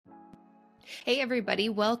Hey, everybody.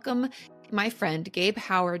 Welcome my friend Gabe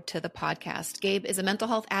Howard to the podcast. Gabe is a mental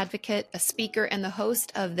health advocate, a speaker, and the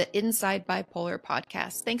host of the Inside Bipolar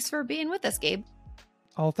podcast. Thanks for being with us, Gabe.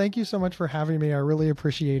 Oh, thank you so much for having me. I really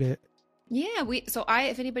appreciate it. Yeah,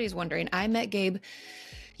 if anybody's wondering, I met Gabe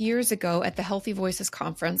years ago at the Healthy Voices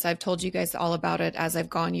conference. I've told you guys all about it as I've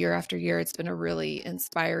gone year after year. It's been a really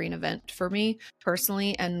inspiring event for me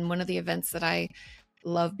personally, and one of the events that I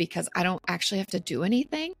love because I don't actually have to do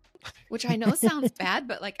anything, which I know sounds bad,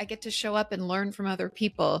 but like I get to show up and learn from other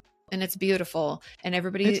people, and it's beautiful. And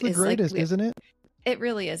everybody It's the greatest, isn't it? It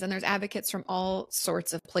really is. And there's advocates from all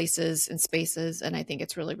sorts of places and spaces. And I think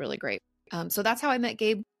it's really, really great. So that's how I met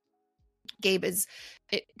Gabe. Gabe is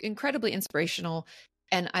incredibly inspirational.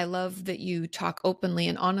 And I love that you talk openly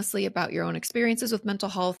and honestly about your own experiences with mental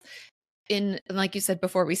health. Like you said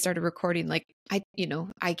before we started recording, like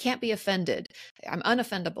I can't be offended. I'm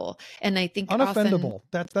unoffendable. And I think unoffendable.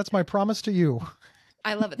 That's my promise to you.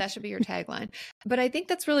 I love it. That should be your tagline. But I think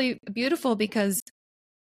that's really beautiful because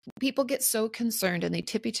people get so concerned and they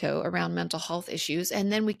tippy-toe around mental health issues,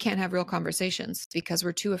 and then we can't have real conversations because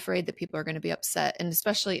we're too afraid that people are going to be upset. And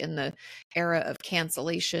especially in the era of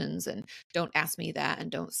cancellations and don't ask me that and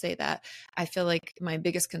don't say that, I feel like my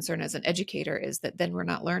biggest concern as an educator is that then we're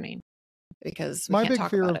not learning. Because my big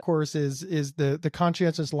fear, of course, is the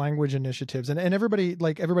conscientious language initiatives, and everybody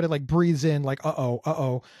breathes in like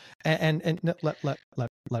and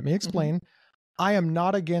let me explain. Mm-hmm. I am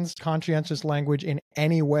not against conscientious language in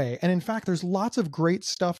any way, and in fact, there's lots of great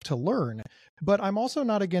stuff to learn. But I'm also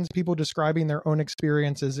not against people describing their own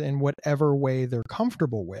experiences in whatever way they're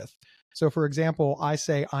comfortable with. So, for example, I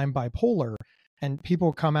say I'm bipolar. And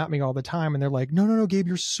people come at me all the time and they're like, no, Gabe,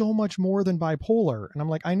 you're so much more than bipolar. And I'm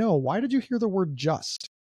like, I know. Why did you hear the word just?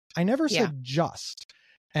 I never said just.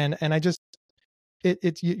 And I just,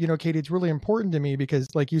 it's Katie, it's really important to me because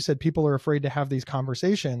like you said, people are afraid to have these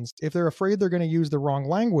conversations. If they're afraid they're going to use the wrong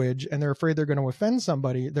language and they're afraid they're going to offend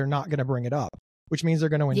somebody, they're not going to bring it up, which means they're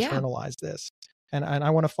going to internalize this. And I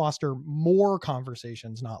want to foster more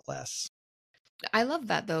conversations, not less. I love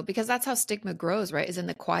that though, because that's how stigma grows, right? Is in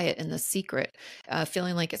the quiet and the secret,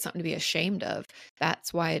 feeling like it's something to be ashamed of.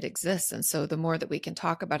 That's why it exists. And so the more that we can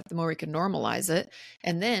talk about it, the more we can normalize it.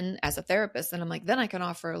 And then as a therapist, then I can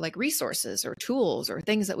offer like resources or tools or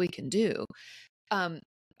things that we can do. I'd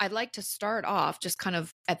like to start off just kind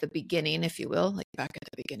of at the beginning, if you will, like back at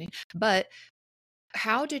the beginning. But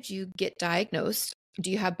how did you get diagnosed? Do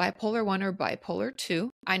you have bipolar 1 or bipolar 2?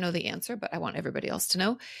 I know the answer, but I want everybody else to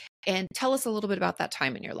know. And tell us a little bit about that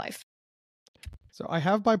time in your life. So I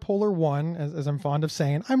have bipolar 1, as I'm fond of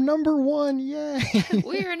saying. I'm number 1. Yay.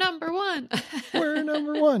 We're number 1. We're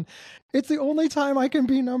number 1. It's the only time I can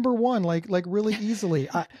be number 1, like really easily.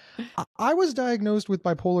 I was diagnosed with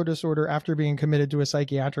bipolar disorder after being committed to a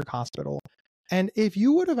psychiatric hospital. And if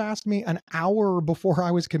you would have asked me an hour before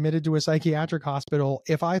I was committed to a psychiatric hospital,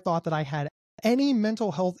 if I thought that I had any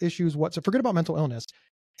mental health issues whatsoever, forget about mental illness,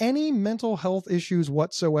 any mental health issues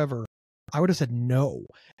whatsoever, I would have said no.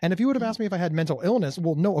 And if you would have asked me if I had mental illness,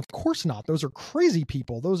 well, no, of course not. Those are crazy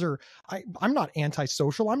people. I'm not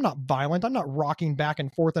antisocial. I'm not violent. I'm not rocking back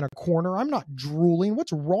and forth in a corner. I'm not drooling.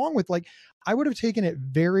 What's wrong with I would have taken it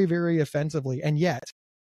very, very offensively. And yet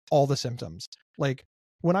all the symptoms, like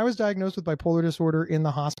when I was diagnosed with bipolar disorder in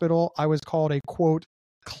the hospital, I was called a quote,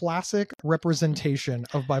 classic representation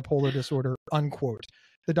of bipolar disorder, unquote.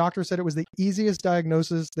 The doctor said it was the easiest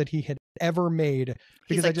diagnosis that he had ever made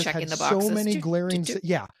because I just had so many glaring,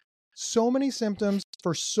 so many symptoms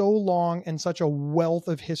for so long and such a wealth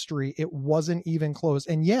of history. It wasn't even close.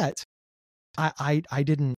 And yet I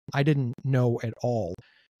didn't know at all.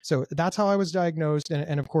 So that's how I was diagnosed.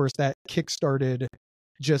 And of course that kickstarted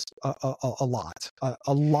just a lot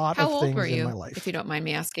of things in my life. If you don't mind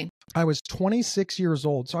me asking? I was 26 years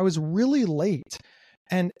old. So I was really late.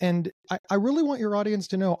 And I really want your audience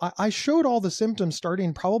to know, I showed all the symptoms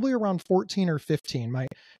starting probably around 14 or 15.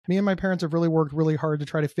 Me and my parents have really worked really hard to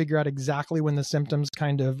try to figure out exactly when the symptoms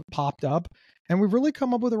kind of popped up. And we've really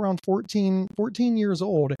come up with around 14 years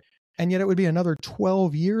old. And yet it would be another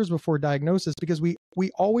 12 years before diagnosis because we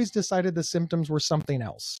always decided the symptoms were something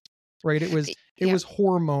else. Right. It was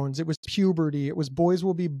hormones. It was puberty. It was boys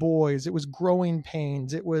will be boys. It was growing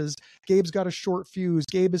pains. It was Gabe's got a short fuse.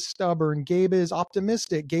 Gabe is stubborn. Gabe is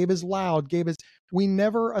optimistic. Gabe is loud. We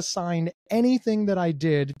never assigned anything that I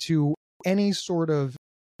did to any sort of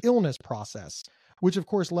illness process, which of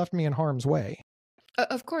course left me in harm's way.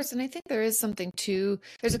 Of course. And I think there is something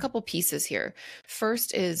there's a couple pieces here.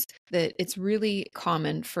 First is that it's really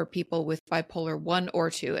common for people with bipolar 1 or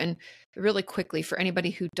 2. And really quickly, for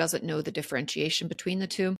anybody who doesn't know the differentiation between the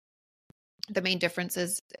two, The main difference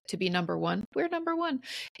is to be number one, we're number one,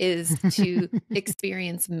 is to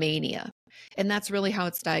experience mania. And that's really how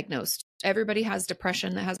it's diagnosed. Everybody has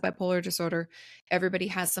depression that has bipolar disorder. Everybody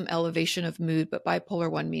has some elevation of mood, but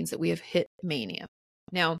bipolar 1 means that we have hit mania.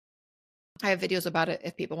 Now, I have videos about it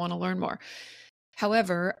if people want to learn more.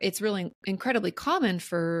 However, it's really incredibly common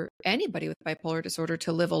for anybody with bipolar disorder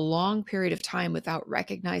to live a long period of time without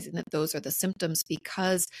recognizing that those are the symptoms,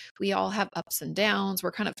 because we all have ups and downs.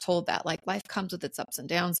 We're kind of told that like life comes with its ups and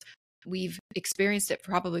downs. We've experienced it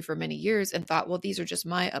probably for many years and thought, well, these are just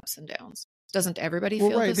my ups and downs. Doesn't everybody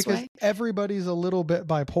feel right, this because way? everybody's a little bit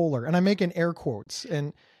bipolar, and I'm making air quotes.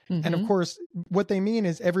 And of course, what they mean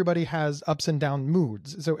is everybody has ups and down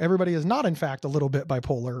moods. So everybody is not, in fact, a little bit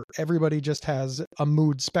bipolar. Everybody just has a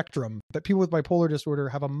mood spectrum. But people with bipolar disorder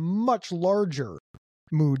have a much larger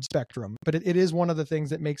mood spectrum. But it is one of the things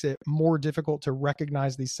that makes it more difficult to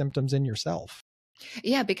recognize these symptoms in yourself.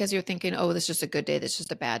 Yeah, because you're thinking, oh, this is just a good day. This is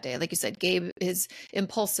just a bad day. Like you said, Gabe is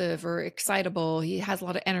impulsive or excitable. He has a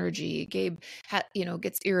lot of energy. Gabe,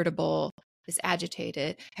 gets irritable, is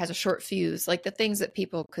agitated, has a short fuse, like the things that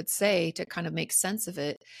people could say to kind of make sense of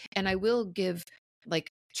it. And I will give like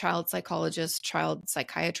child psychologists, child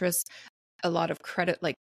psychiatrists a lot of credit,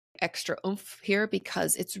 like extra oomph here,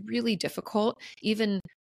 because it's really difficult, even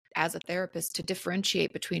as a therapist, to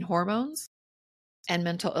differentiate between hormones and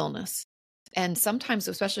mental illness. And sometimes,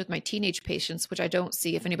 especially with my teenage patients, which I don't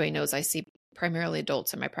see, if anybody knows, I see primarily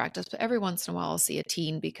adults in my practice, but every once in a while I'll see a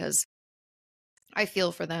teen because I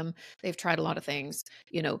feel for them. They've tried a lot of things,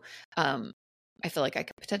 I feel like I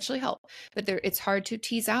could potentially help, but it's hard to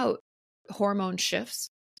tease out hormone shifts.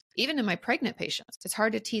 Even in my pregnant patients, it's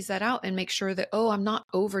hard to tease that out and make sure that, I'm not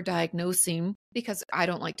over-diagnosing, because I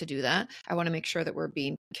don't like to do that. I want to make sure that we're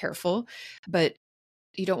being careful, but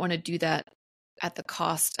you don't want to do that at the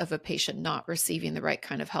cost of a patient not receiving the right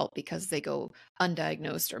kind of help because they go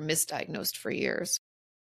undiagnosed or misdiagnosed for years.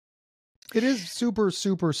 It is super,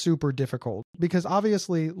 super, super difficult because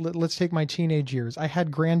obviously, let's take my teenage years. I had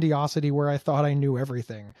grandiosity where I thought I knew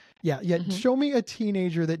everything. Yeah. Show me a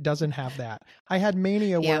teenager that doesn't have that. I had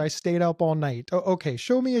mania where I stayed up all night. Okay.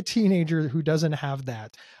 Show me a teenager who doesn't have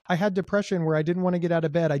that. I had depression where I didn't want to get out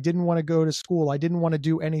of bed. I didn't want to go to school. I didn't want to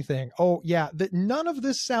do anything. Oh yeah. None of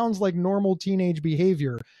this sounds like normal teenage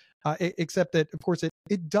behavior. Except that, of course,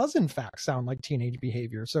 it does in fact sound like teenage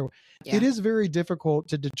behavior. So it is very difficult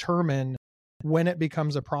to determine when it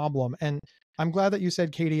becomes a problem. And I'm glad that you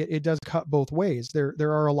said, Katie, it does cut both ways.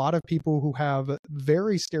 There are a lot of people who have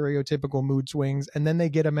very stereotypical mood swings, and then they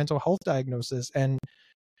get a mental health diagnosis, and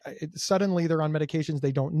suddenly they're on medications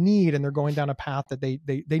they don't need, and they're going down a path that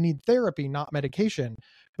they need therapy, not medication.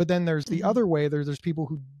 But then there's the other way. There's people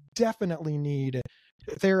who definitely need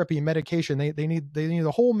therapy, medication. They need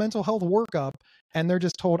the whole mental health workup, and they're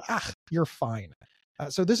just told, you're fine.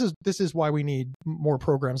 So this is why we need more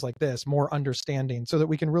programs like this, more understanding, so that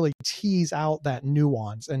we can really tease out that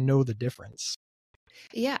nuance and know the difference.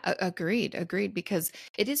 Yeah, agreed, because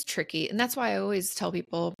it is tricky. And that's why I always tell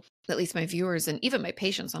people, at least my viewers and even my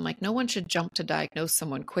patients, I'm like, no one should jump to diagnose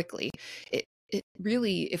someone quickly. It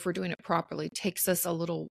really, if we're doing it properly, takes us a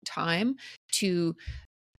little time to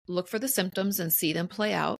look for the symptoms and see them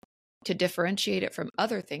play out, to differentiate it from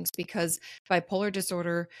other things, because bipolar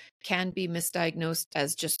disorder can be misdiagnosed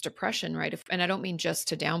as just depression, right? And I don't mean just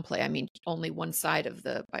to downplay, I mean only one side of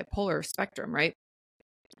the bipolar spectrum, right?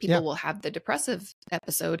 People will have the depressive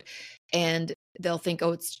episode and they'll think,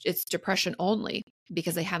 it's depression only,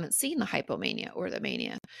 because they haven't seen the hypomania or the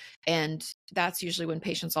mania. And that's usually when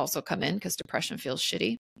patients also come in, because depression feels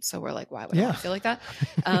shitty. So we're like, why would I feel like that?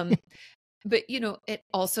 But, it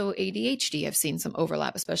also ADHD, I've seen some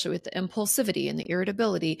overlap, especially with the impulsivity and the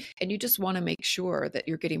irritability. And you just want to make sure that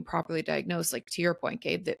you're getting properly diagnosed, like to your point,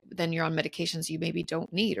 Gabe, that then you're on medications you maybe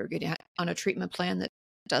don't need, or getting on a treatment plan that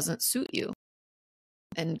doesn't suit you.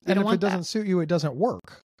 And if it doesn't suit you, it doesn't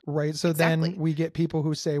work, right? So then we get people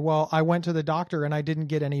who say, well, I went to the doctor and I didn't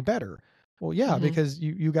get any better. Well, yeah, because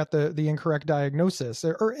you got the incorrect diagnosis,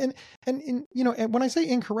 and when I say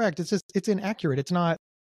incorrect, it's inaccurate. It's not.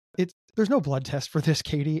 There's no blood test for this,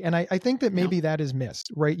 Katie. And I think that maybe that is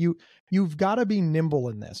missed, right? You've got to be nimble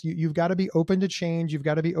in this. You've got to be open to change. You've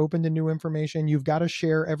got to be open to new information. You've got to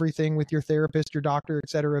share everything with your therapist, your doctor, et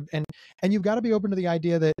cetera. And you've got to be open to the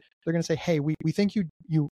idea that they're going to say, hey, we think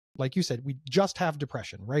you, like you said, we just have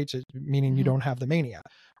depression, right? So, meaning you don't have the mania,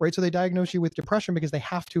 right? So they diagnose you with depression because they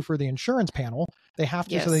have to for the insurance panel. They have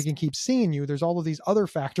to so they can keep seeing you. There's all of these other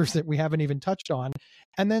factors that we haven't even touched on.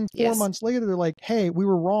 And then 4 months later, they're like, hey, we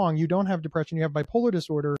were wrong. You don't have depression. You have bipolar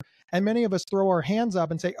disorder. And many of us throw our hands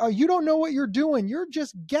up and say, oh, you don't know what you're doing. You're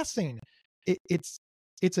just guessing. It's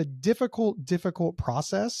it's a difficult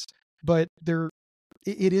process, but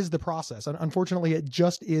it is the process. And unfortunately, it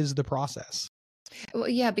just is the process. Well,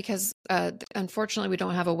 yeah, because unfortunately, we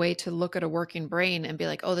don't have a way to look at a working brain and be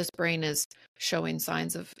like, oh, this brain is showing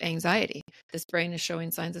signs of anxiety. This brain is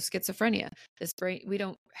showing signs of schizophrenia. This brain, we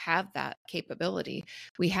don't have that capability.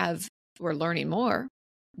 We're learning more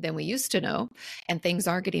than we used to know, and things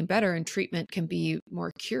are getting better, and treatment can be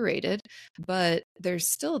more curated. But there's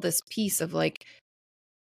still this piece of like,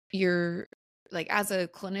 you're like, as a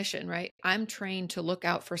clinician, right? I'm trained to look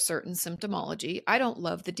out for certain symptomology. I don't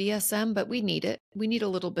love the DSM, but we need it. We need a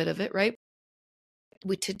little bit of it, right?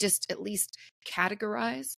 To just at least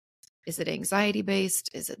categorize. Is it anxiety based?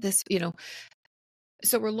 Is it this,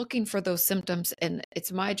 So we're looking for those symptoms, and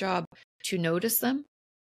it's my job to notice them,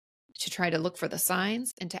 to try to look for the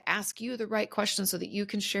signs, and to ask you the right questions so that you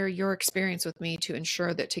can share your experience with me to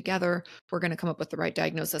ensure that together we're going to come up with the right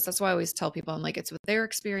diagnosis. That's why I always tell people, I'm like, it's with their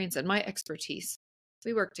experience and my expertise.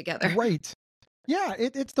 We work together. Right. Yeah,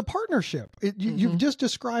 it's the partnership. Mm-hmm. You've just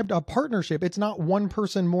described a partnership. It's not one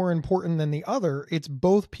person more important than the other. It's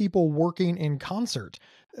both people working in concert.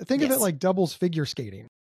 Think of it like doubles figure skating.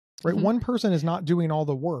 Right? Mm-hmm. One person is not doing all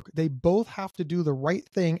the work. They both have to do the right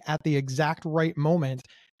thing at the exact right moment,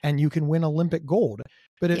 and you can win Olympic gold.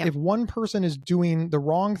 But if one person is doing the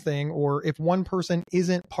wrong thing, or if one person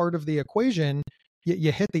isn't part of the equation,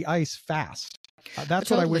 you hit the ice fast. That's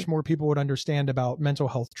what I wish more people would understand about mental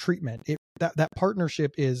health treatment. That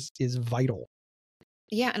partnership is vital.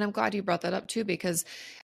 Yeah. And I'm glad you brought that up too, because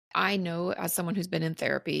I know, as someone who's been in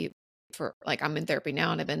therapy for, like, I'm in therapy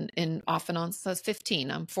now, and I've been in off and on since I was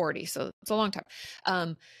 15. I'm 40. So it's a long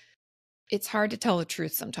time. It's hard to tell the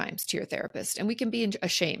truth sometimes to your therapist, and we can be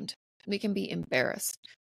ashamed. We can be embarrassed.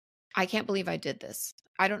 I can't believe I did this.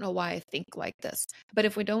 I don't know why I think like this. But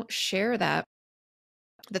if we don't share that,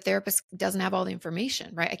 the therapist doesn't have all the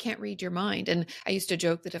information, right? I can't read your mind. And I used to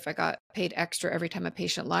joke that if I got paid extra every time a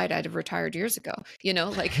patient lied, I'd have retired years ago.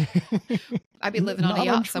 Like I'd be living on a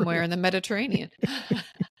yacht somewhere in the Mediterranean.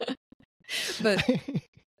 But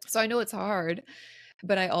so I know it's hard,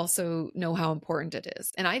 but I also know how important it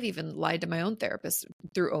is. And I've even lied to my own therapist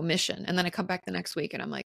through omission. And then I come back the next week and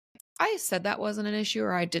I'm like, I said that wasn't an issue,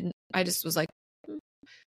 or I didn't. I just was like,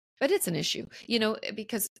 but it's an issue,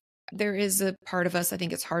 because there is a part of us, I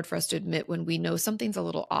think it's hard for us to admit when we know something's a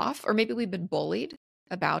little off, or maybe we've been bullied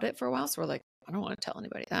about it for a while. So we're like, I don't want to tell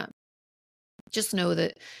anybody that. Just know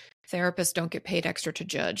that therapists don't get paid extra to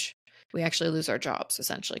judge. We actually lose our jobs,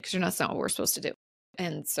 essentially, because that's not what we're supposed to do.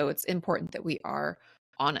 And so it's important that we are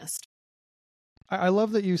honest. I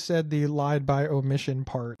love that you said the lied by omission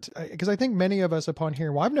part, because I think many of us, upon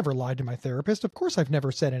hearing, well, I've never lied to my therapist. Of course, I've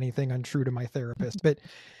never said anything untrue to my therapist. But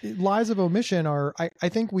lies of omission are, I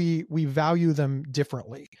think we value them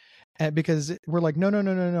differently, because we're like, no,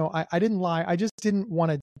 I didn't lie. I just didn't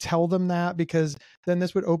want to tell them that, because then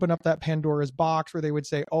this would open up that Pandora's box where they would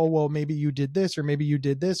say, oh, well, maybe you did this, or maybe you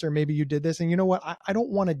did this, or maybe you did this. And you know what? I don't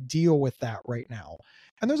want to deal with that right now.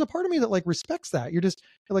 And there's a part of me that respects that. You're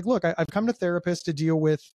like, look, I've come to therapy to deal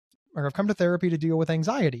with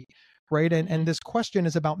anxiety, right? And this question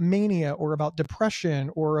is about mania, or about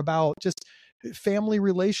depression, or about just family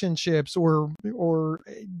relationships, or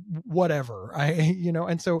whatever.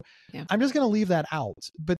 And so I'm just going to leave that out.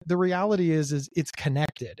 But the reality is it's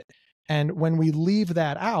connected. And when we leave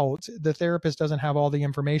that out, the therapist doesn't have all the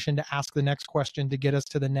information to ask the next question to get us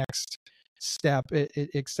to the next step,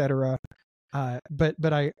 et cetera. But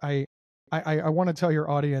I want to tell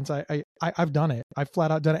your audience, I've done it. I've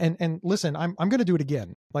flat out done it. And listen, I'm going to do it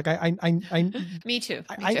again. Like Me too.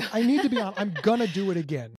 I need to be on. I'm going to do it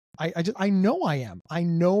again. I know I am. I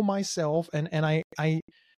know myself, and I'm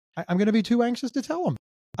going to be too anxious to tell them.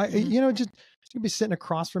 Just gonna be sitting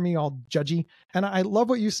across from me all judgy. And I love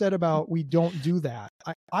what you said about we don't do that.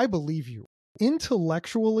 I believe you.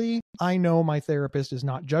 Intellectually, I know my therapist is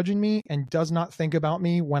not judging me and does not think about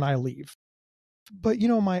me when I leave. But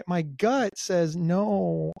my gut says,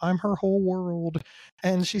 no, I'm her whole world,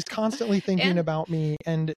 and she's constantly thinking about me.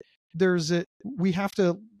 And we have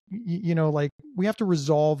to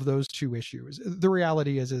resolve those two issues. The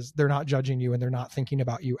reality is they're not judging you, and they're not thinking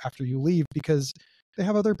about you after you leave, because they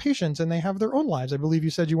have other patients and they have their own lives. I believe you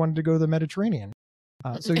said you wanted to go to the Mediterranean.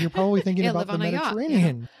 So you're probably thinking about the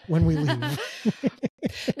Mediterranean when we leave.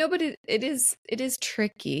 No, but it is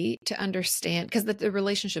tricky to understand, because the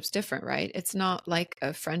relationship's different, right? It's not like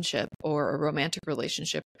a friendship or a romantic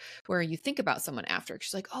relationship where you think about someone after.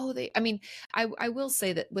 She's like, oh, I will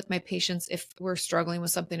say that with my patients, if we're struggling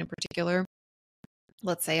with something in particular,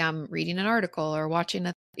 let's say I'm reading an article or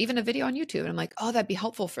watching even a video on YouTube, and I'm like, oh, that'd be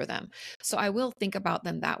helpful for them. So I will think about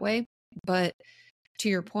them that way. But to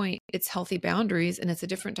your point, it's healthy boundaries, and it's a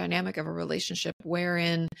different dynamic of a relationship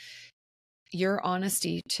wherein your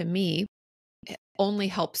honesty to me only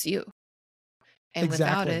helps you. And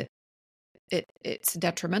without Exactly. it's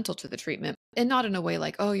detrimental to the treatment, and not in a way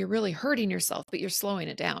like, oh, you're really hurting yourself, but you're slowing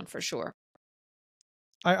it down for sure.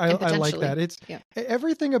 And I like potentially, that. It's yeah,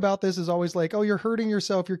 everything about this is always like, oh, you're hurting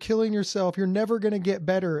yourself, you're killing yourself, you're never going to get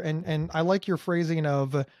better. And I like your phrasing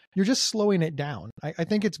of you're just slowing it down. I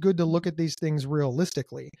think it's good to look at these things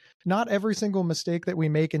realistically. Not every single mistake that we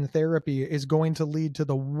make in therapy is going to lead to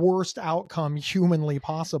the worst outcome humanly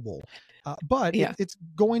possible. But yeah, it's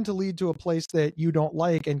going to lead to a place that you don't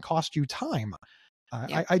like and cost you time.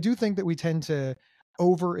 yeah. I do think that we tend to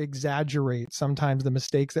over exaggerate sometimes the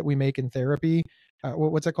mistakes that we make in therapy.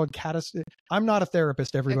 What's that called? I'm not a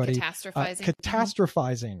therapist, everybody. Catastrophizing.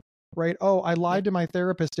 Catastrophizing, right? Oh, I lied to my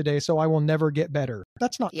therapist today, so I will never get better.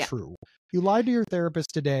 That's not Yeah. true. You lied to your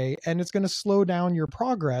therapist today, and it's going to slow down your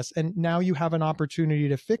progress. And now you have an opportunity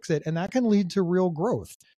to fix it, and that can lead to real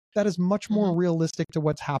growth. That is much more realistic to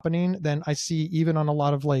what's happening than I see even on a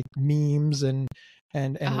lot of like memes and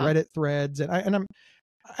Reddit threads. And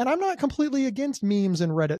I'm not completely against memes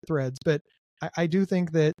and Reddit threads, but I do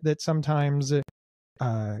think that sometimes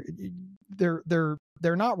they're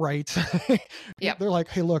not right. Yeah. They're like,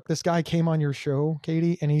 hey, look, this guy came on your show,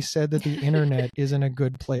 Katie, and he said that the internet isn't a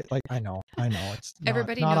good place. Like, I know, it's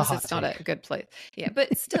Everybody not a knows hot it's not take. a good place. Yeah,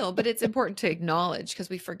 but still, but it's important to acknowledge because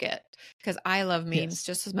we forget. Because I love memes Yes.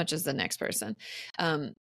 just as much as the next person.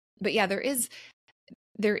 But yeah, there is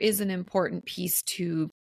an important piece to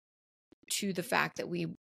the fact that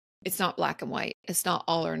it's not black and white. It's not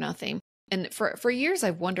all or nothing. And for years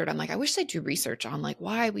I've wondered, I'm like, I wish they do research on like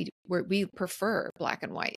why we prefer black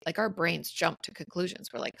and white. Like our brains jump to conclusions.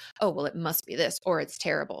 We're like, oh, well, it must be this, or it's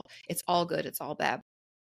terrible. It's all good. It's all bad.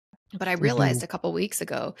 But I We realized do. a couple weeks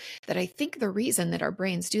ago that I think the reason that our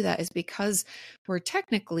brains do that is because we're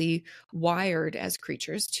technically wired as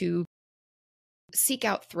creatures to seek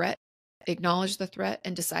out threat, acknowledge the threat,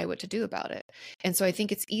 and decide what to do about it. And so I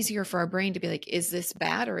think it's easier for our brain to be like, is this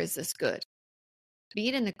bad or is this good?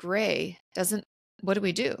 Being in the gray doesn't, what do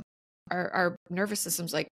we do? Our nervous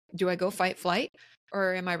system's like, do I go fight, flight,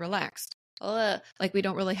 or am I relaxed? Like we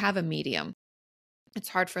don't really have a medium. It's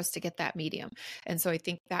hard for us to get that medium. And so I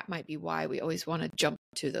think that might be why we always want to jump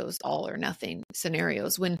to those all or nothing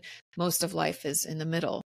scenarios when most of life is in the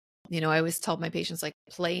middle. I always tell my patients, like,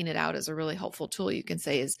 playing it out is a really helpful tool. You can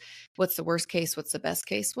say is, what's the worst case? What's the best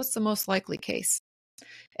case? What's the most likely case?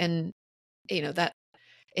 And, that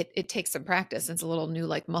it takes some practice. It's a little new,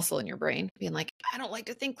 like, muscle in your brain being like, I don't like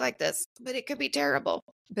to think like this, but it could be terrible.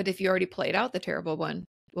 But if you already played out the terrible one,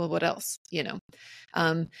 well, what else?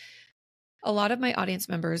 A lot of my audience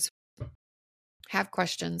members have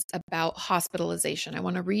questions about hospitalization. I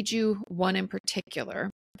want to read you one in particular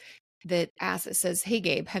that asks, it says, hey,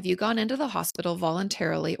 Gabe, have you gone into the hospital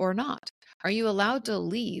voluntarily or not? Are you allowed to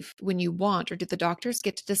leave when you want, or do the doctors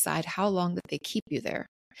get to decide how long that they keep you there?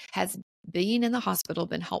 Has being in the hospital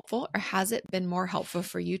been helpful, or has it been more helpful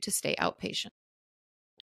for you to stay outpatient?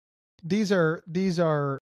 They're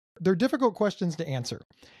difficult questions to answer.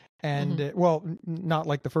 And well, not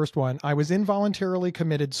like the first one. I was involuntarily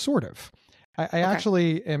committed, sort of. I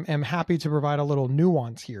actually am happy to provide a little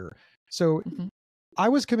nuance here. So I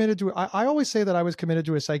was committed to, I always say that I was committed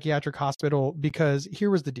to a psychiatric hospital because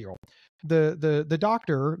here was the deal. The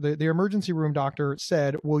doctor, the emergency room doctor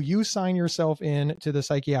said, will you sign yourself in to the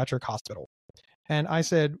psychiatric hospital? And I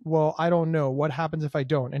said, well, I don't know. What happens if I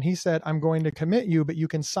don't? And he said, I'm going to commit you, but you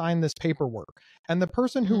can sign this paperwork. And the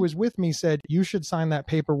person who was with me said, you should sign that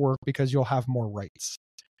paperwork because you'll have more rights.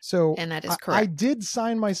 So and that is correct. I did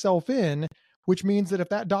sign myself in, which means that if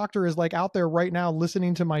that doctor is like out there right now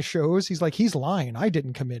listening to my shows, he's like, he's lying. I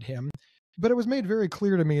didn't commit him. But it was made very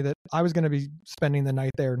clear to me that I was going to be spending the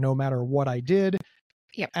night there no matter what I did.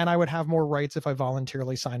 Yep. And I would have more rights if I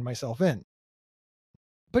voluntarily signed myself in.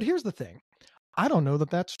 But here's the thing. I don't know that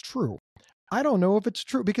that's true. I don't know if it's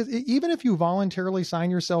true because even if you voluntarily sign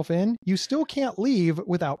yourself in, you still can't leave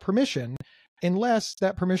without permission unless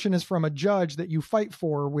that permission is from a judge that you fight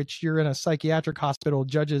for, which you're in a psychiatric hospital.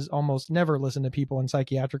 Judges almost never listen to people in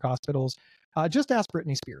psychiatric hospitals. Just ask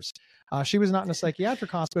Britney Spears. She was not in a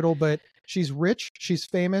psychiatric hospital, but she's rich. She's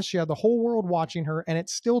famous. She had the whole world watching her, and it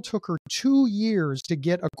still took her 2 years to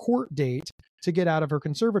get a court date to get out of her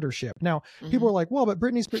conservatorship. Now, people are like, well, but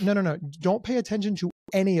Britney Spears, no. Don't pay attention to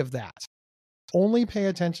any of that. Only pay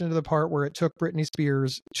attention to the part where it took Britney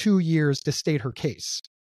Spears 2 years to state her case.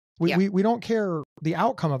 We don't care the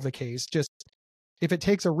outcome of the case. Just if it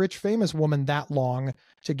takes a rich, famous woman that long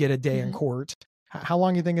to get a day in court, how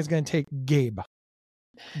long do you think it's going to take Gabe?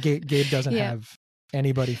 Gabe doesn't have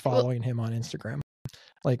anybody Well, following him on Instagram.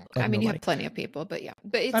 Like I mean, you nobody. have plenty of people, but yeah,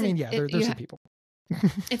 but it's I mean, yeah, there's some people.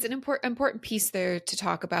 it's an important piece there to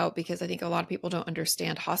talk about, because I think a lot of people don't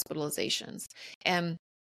understand hospitalizations, and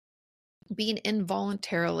being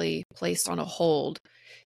involuntarily placed on a hold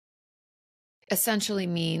essentially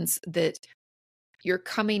means that you're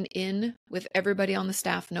coming in with everybody on the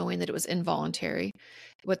staff knowing that it was involuntary.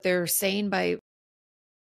 What they're saying by,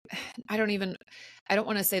 I don't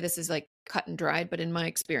want to say this is like cut and dried, but in my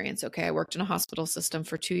experience, okay, I worked in a hospital system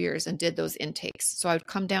for 2 years and did those intakes. So I would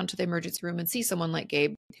come down to the emergency room and see someone like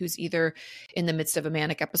Gabe, who's either in the midst of a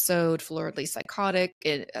manic episode, floridly psychotic,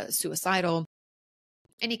 suicidal,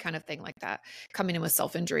 any kind of thing like that, coming in with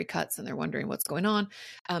self-injury cuts, and they're wondering what's going on.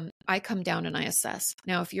 I come down and I assess.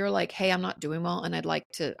 Now, if you're like, hey, I'm not doing well and I'm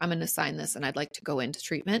going to sign this and I'd like to go into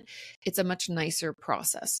treatment, it's a much nicer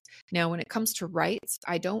process. Now, when it comes to rights,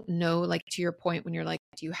 I don't know, like to your point, when you're like,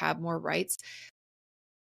 do you have more rights?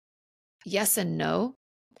 Yes and no.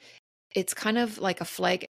 It's kind of like a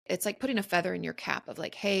flag. It's like putting a feather in your cap of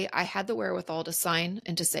like, hey, I had the wherewithal to sign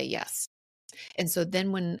and to say yes. And so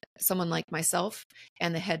then when someone like myself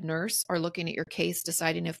and the head nurse are looking at your case,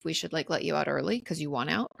 deciding if we should like let you out early because you want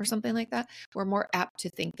out or something like that, we're more apt to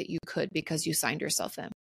think that you could because you signed yourself in.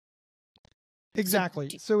 Exactly.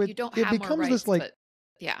 So you don't it have becomes more rights, this like, but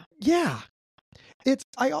yeah. yeah, it's,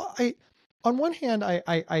 I, on one hand,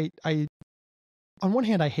 on one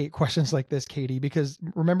hand, I hate questions like this, Katie, because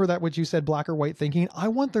remember that what you said, black or white thinking. I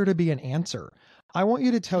want there to be an answer. I want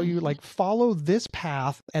you to tell you, like, follow this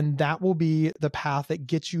path, and that will be the path that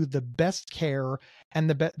gets you the best care and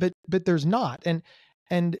the best. But there's not, and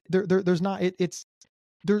there's not.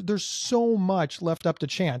 There's so much left up to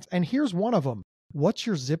chance. And here's one of them. What's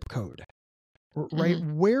your zip code? Right,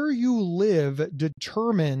 where you live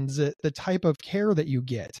determines the type of care that you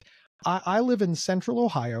get. I live in Central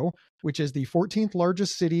Ohio, which is the 14th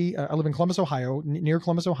largest city. I live in Columbus, Ohio, near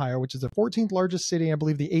Columbus, Ohio, which is the 14th largest city, I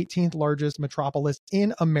believe the 18th largest metropolis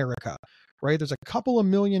in America, right? There's a couple of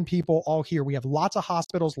million people all here. We have lots of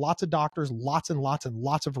hospitals, lots of doctors, lots and lots and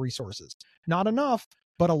lots of resources. Not enough,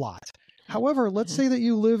 but a lot. However, let's say that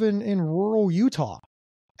you live in rural Utah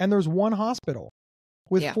and there's one hospital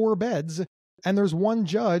with 4 beds, and there's one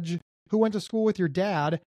judge who went to school with your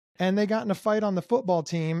dad, and they got in a fight on the football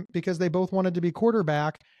team because they both wanted to be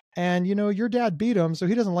quarterback. And, you know, your dad beat him, so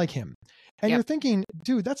he doesn't like him. And you're thinking,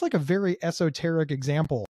 dude, that's like a very esoteric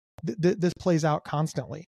example. This plays out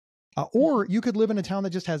constantly. Or you could live in a town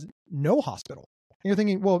that just has no hospital. And you're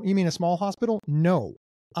thinking, well, you mean a small hospital? No,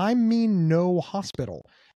 I mean no hospital.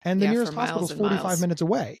 And the nearest hospital is 45 minutes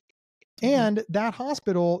away. And that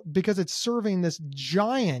hospital, because it's serving this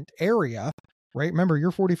giant area, right? Remember,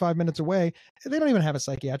 you're 45 minutes away. They don't even have a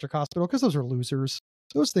psychiatric hospital because those are losers.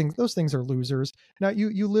 Those things are losers. Now,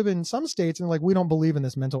 you live in some states and like, we don't believe in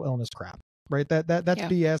this mental illness crap, right? That's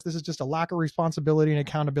BS. This is just a lack of responsibility and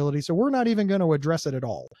accountability. So we're not even going to address it at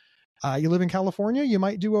all. You live in California, you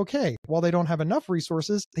might do okay. While they don't have enough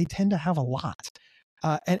resources, they tend to have a lot.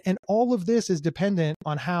 And all of this is dependent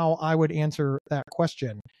on how I would answer that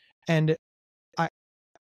question. And I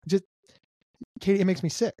just, Katie, it makes me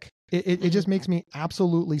sick. It just makes me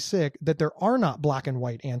absolutely sick that there are not black and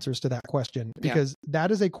white answers to that question, because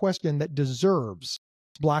that is a question that deserves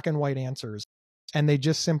black and white answers, and they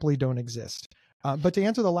just simply don't exist. But to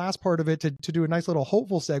answer the last part of it, to do a nice little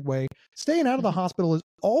hopeful segue, staying out of the hospital is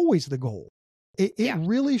always the goal. It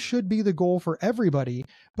really should be the goal for everybody.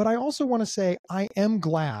 But I also want to say I am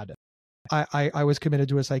glad I was committed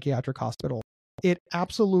to a psychiatric hospital. It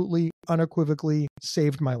absolutely, unequivocally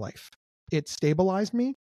saved my life. It stabilized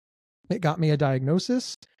me. It got me a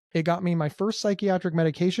diagnosis. It got me my first psychiatric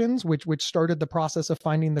medications, which started the process of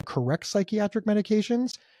finding the correct psychiatric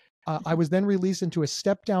medications. I was then released into a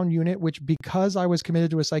step-down unit, which, because I was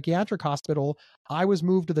committed to a psychiatric hospital, I was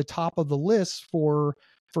moved to the top of the list for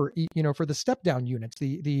the step-down units,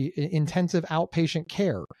 the intensive outpatient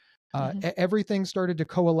care. Everything started to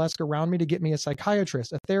coalesce around me to get me a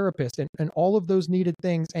psychiatrist, a therapist, and all of those needed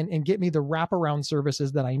things, and get me the wraparound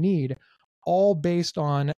services that I need, all based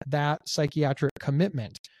on that psychiatric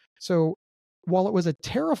commitment. So while it was a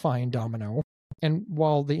terrifying domino, and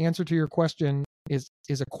while the answer to your question is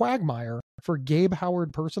a quagmire, for Gabe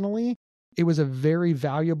Howard personally, it was a very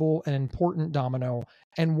valuable and important domino,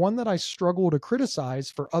 and one that I struggle to criticize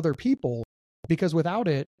for other people, because without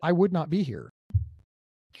it, I would not be here.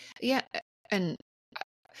 Yeah. And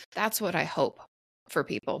that's what I hope for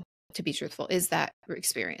people, to be truthful, is that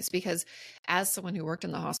experience. Because as someone who worked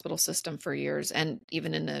in the hospital system for years, and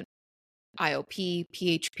even in the IOP,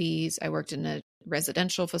 PHPs, I worked in a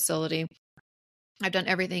residential facility. I've done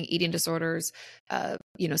everything, eating disorders,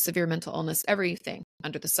 severe mental illness, everything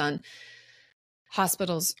under the sun.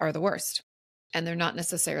 Hospitals are the worst, and they're not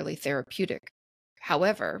necessarily therapeutic.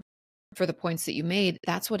 However, for the points that you made,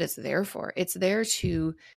 that's what it's there for. It's there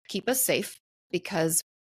to keep us safe, because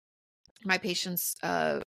my patients,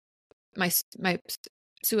 my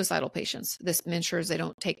suicidal patients, this ensures they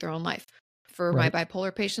don't take their own life. For my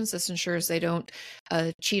bipolar patients, this ensures they don't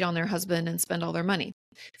cheat on their husband and spend all their money.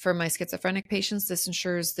 For my schizophrenic patients, this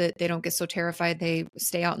ensures that they don't get so terrified they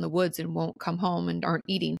stay out in the woods and won't come home and aren't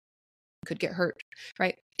eating, could get hurt,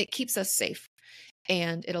 right? It keeps us safe.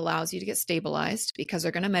 And it allows you to get stabilized, because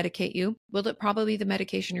they're going to medicate you. Will it probably be the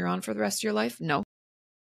medication you're on for the rest of your life? No.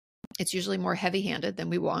 It's usually more heavy-handed than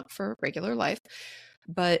we want for regular life,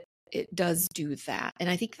 but it does do that. And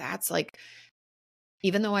I think that's like,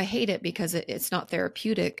 even though I hate it because it's not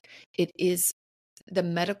therapeutic, it is the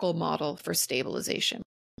medical model for stabilization.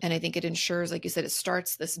 And I think it ensures, like you said, it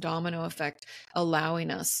starts this domino effect, allowing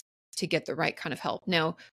us to get the right kind of help.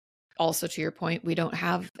 Now, also to your point, we don't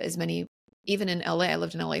have as many, even in LA, I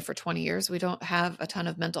lived in LA for 20 years. We don't have a ton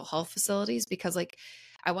of mental health facilities, because like,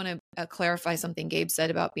 I want to clarify something Gabe said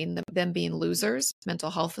about them being losers, mental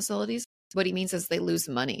health facilities. What he means is they lose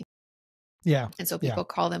money. Yeah. And so people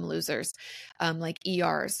call them losers. Like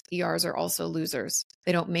ERs are also losers.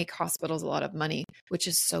 They don't make hospitals a lot of money, which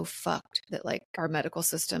is so fucked that like our medical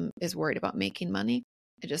system is worried about making money.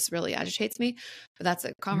 It just really agitates me, but that's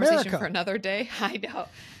a conversation for another day. I know.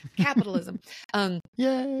 Capitalism.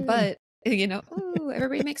 Yay. But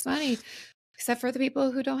everybody makes money except for the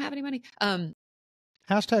people who don't have any money.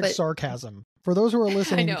 Hashtag sarcasm. For those who are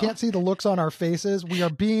listening, you can't see the looks on our faces. We are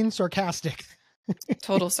being sarcastic.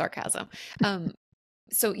 Total sarcasm.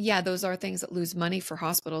 So yeah, those are things that lose money for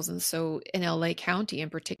hospitals. And so in LA County in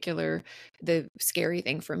particular, the scary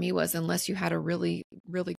thing for me was, unless you had a really,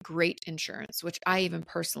 really great insurance, which I even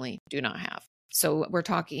personally do not have. So we're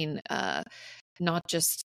talking not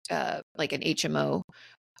just like an HMO,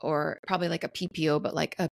 or probably like a PPO, but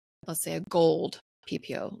like let's say a gold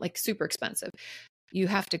PPO, like super expensive. You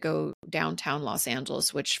have to go downtown Los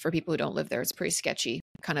Angeles, which for people who don't live there, it's pretty sketchy,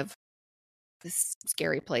 kind of this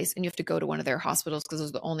scary place. And you have to go to one of their hospitals, because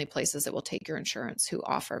those are the only places that will take your insurance who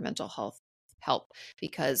offer mental health help,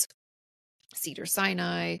 because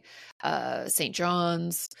Cedars-Sinai, St.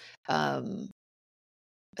 John's,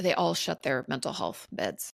 they all shut their mental health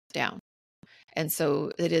beds down. And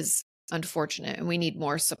so it is unfortunate, and we need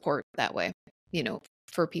more support that way,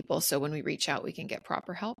 for people. So when we reach out, we can get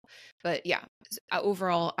proper help. But yeah,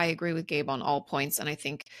 overall, I agree with Gabe on all points. And I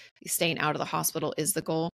think staying out of the hospital is the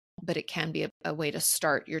goal, but it can be a way to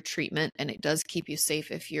start your treatment. And it does keep you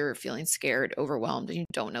safe if you're feeling scared, overwhelmed, and you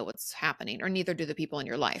don't know what's happening, or neither do the people in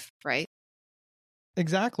your life, right?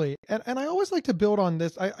 Exactly. And I always like to build on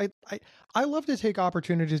this. I love to take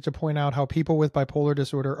opportunities to point out how people with bipolar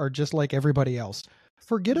disorder are just like everybody else.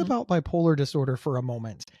 Forget about bipolar disorder for a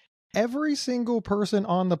moment. Every single person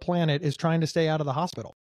on the planet is trying to stay out of the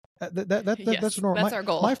hospital. That's normal. That's our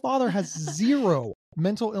goal. My father has zero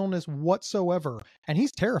mental illness whatsoever, and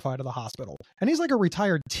he's terrified of the hospital. And he's like a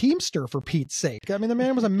retired Teamster, for Pete's sake. I mean, the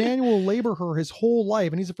man was a manual laborer his whole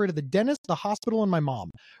life, and he's afraid of the dentist, the hospital, and my mom,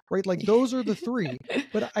 right? Like, those are the three.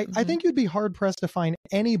 But I think you'd be hard-pressed to find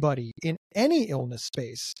anybody in any illness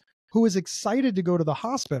space who is excited to go to the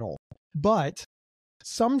hospital, but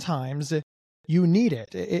sometimes you need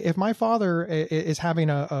it. If my father is having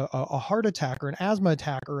a heart attack or an asthma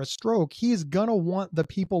attack or a stroke, he's going to want the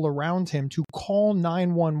people around him to call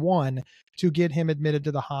 911 to get him admitted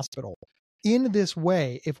to the hospital. In this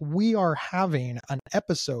way, if we are having an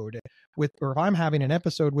episode or if I'm having an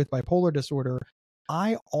episode with bipolar disorder,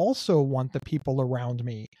 I also want the people around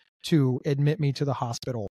me to admit me to the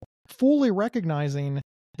hospital, fully recognizing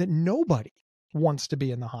that nobody wants to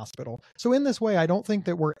be in the hospital. So in this way, I don't think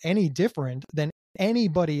that we're any different than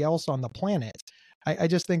anybody else on the planet. I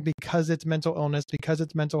just think because it's mental illness, because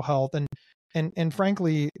it's mental health, and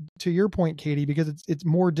frankly, to your point, Katie, because it's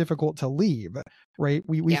more difficult to leave, right?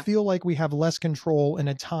 We feel like we have less control in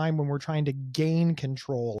a time when we're trying to gain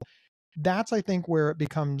control. That's, I think, where it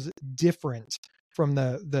becomes different from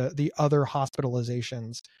the other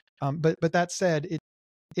hospitalizations. But that said,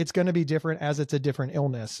 it's going to be different as it's a different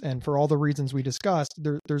illness. And for all the reasons we discussed,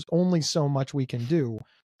 there's only so much we can do,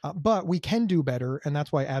 but we can do better. And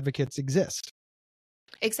that's why advocates exist.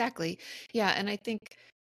 Exactly. Yeah. And I think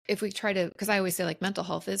if we try to, because I always say like mental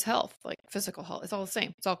health is health, like physical health, it's all the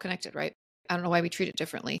same. It's all connected, right? I don't know why we treat it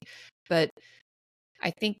differently, but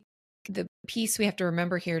I think the piece we have to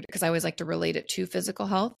remember here, because I always like to relate it to physical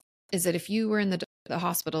health, is that if you were in the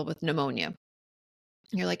hospital with pneumonia,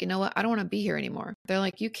 you're like, you know what? I don't want to be here anymore. They're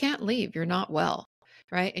like, you can't leave. You're not well.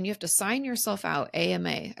 right? And you have to sign yourself out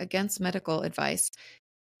AMA, against medical advice,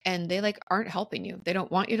 and they like aren't helping you. They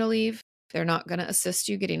don't want you to leave. They're not going to assist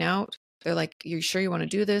you getting out. They're like, you sure you want to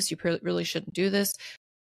do this? You really shouldn't do this.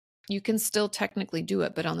 You can still technically do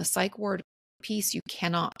it, but on the psych ward piece, you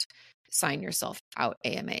cannot sign yourself out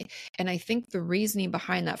AMA. And I think the reasoning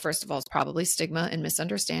behind that, first of all, is probably stigma and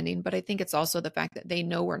misunderstanding, but I think it's also the fact that they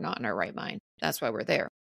know we're not in our right mind. That's why we're there.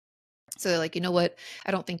 So they're like, you know what?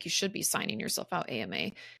 I don't think you should be signing yourself out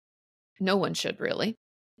AMA. No one should really,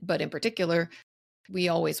 but in particular, we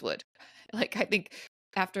always would. Like, I think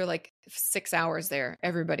after like 6 hours there,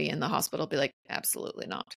 everybody in the hospital be like, absolutely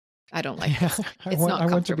not. I don't like this. It's not I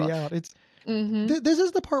want to be comfortable. out. It's this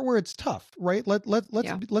is the part where it's tough, right?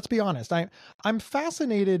 Let's be honest. I'm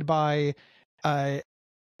fascinated by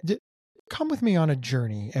come with me on a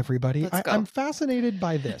journey, everybody. I'm fascinated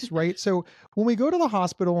by this, right? So when we go to the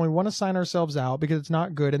hospital and we want to sign ourselves out because it's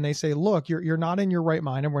not good, and they say, look, you're not in your right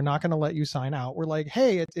mind and we're not going to let you sign out. We're like,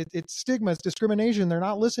 hey, it's stigma, it's discrimination. They're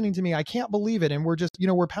not listening to me. I can't believe it. And we're just,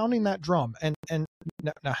 we're pounding that drum. And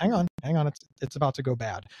now hang on. It's about to go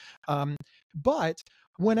bad. But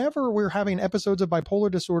whenever we're having episodes of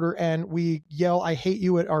bipolar disorder and we yell, I hate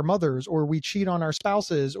you at our mothers, or we cheat on our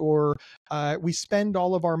spouses, or we spend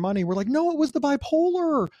all of our money, we're like, no, it was the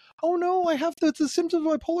bipolar. Oh no, I have the symptoms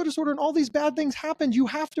of bipolar disorder and all these bad things happened. You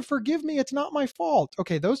have to forgive me. It's not my fault.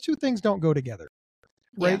 Okay, those two things don't go together.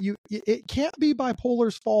 Right. Yeah. It can't be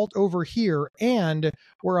bipolar's fault over here, and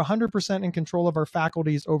we're 100% in control of our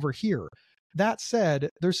faculties over here. That said,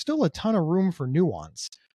 there's still a ton of room for nuance.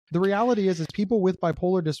 The reality is people with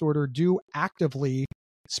bipolar disorder do actively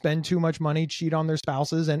spend too much money, cheat on their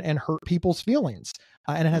spouses, and hurt people's feelings.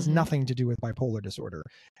 And it has nothing to do with bipolar disorder.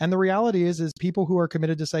 And the reality is people who are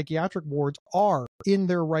committed to psychiatric wards are in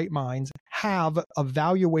their right minds, have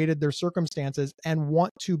evaluated their circumstances, and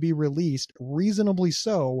want to be released, reasonably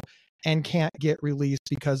so, and can't get released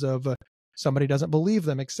because of somebody doesn't believe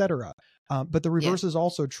them, etc. But the reverse is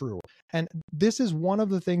also true. And this is one of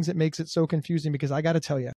the things that makes it so confusing, because I got to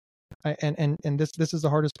tell you, and this is the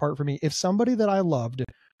hardest part for me. If somebody that I loved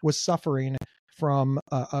was suffering from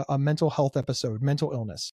a mental health episode, mental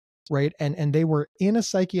illness, right? And they were in a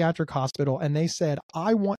psychiatric hospital and they said,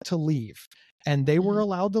 I want to leave. And they were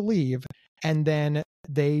allowed to leave. And then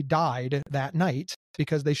they died that night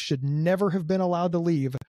because they should never have been allowed to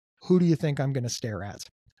leave. Who do you think I'm going to stare at?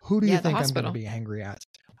 Who do you think I'm going to be angry at?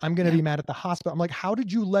 I'm going to be mad at the hospital. I'm like, how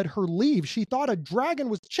did you let her leave? She thought a dragon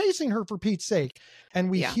was chasing her, for Pete's sake. And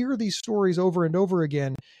we hear these stories over and over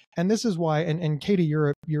again. And this is why, and Katie,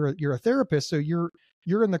 you're a therapist, so you're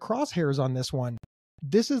in the crosshairs on this one.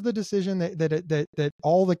 This is the decision that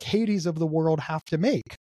all the Katies of the world have to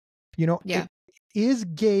make. Is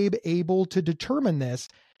Gabe able to determine this,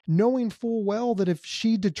 knowing full well that if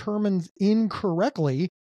she determines incorrectly,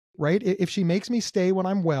 right? If she makes me stay when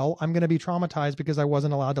I'm well, I'm going to be traumatized because I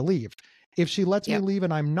wasn't allowed to leave. If she lets me leave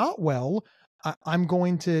and I'm not well, I'm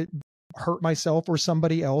going to hurt myself or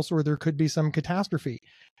somebody else, or there could be some catastrophe.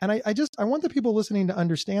 And I want the people listening to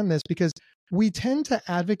understand this, because we tend to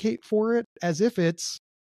advocate for it as if it's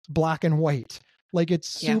black and white. Like it's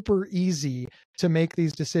super easy to make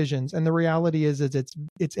these decisions. And the reality is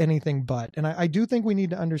it's anything but. And I do think we need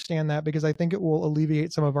to understand that, because I think it will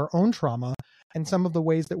alleviate some of our own trauma and some of the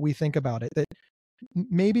ways that we think about it. That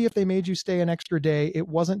maybe if they made you stay an extra day, it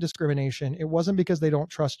wasn't discrimination. It wasn't because they don't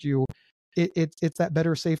trust you. It's that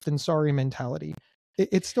better safe than sorry mentality.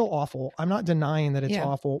 It's still awful. I'm not denying that it's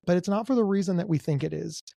awful, but it's not for the reason that we think it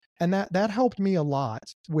is. And that helped me a lot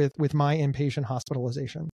with my inpatient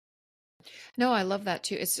hospitalization. No, I love that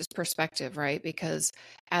too. It's just perspective, right? Because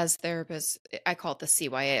as therapists, I call it the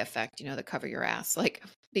CYA effect, the cover your ass. Like,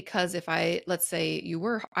 because if let's say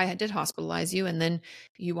I did hospitalize you and then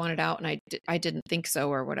you wanted out and I didn't think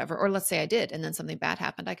so or whatever, or let's say I did, and then something bad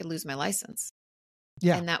happened, I could lose my license.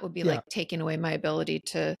 Yeah. And that would be like taking away my ability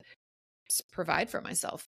to provide for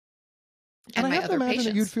myself. And I have to imagine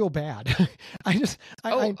that you'd feel bad. I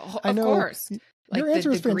know. Of course. Your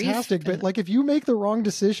answer is fantastic, but like if you make the wrong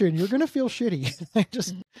decision, you're going to feel shitty.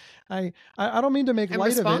 I don't mean to make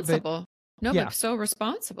light of it, but but so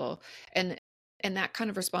responsible. And that kind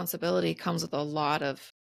of responsibility comes with a lot of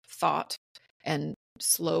thought and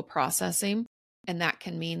slow processing. And that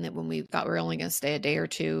can mean that when we thought we were only going to stay a day or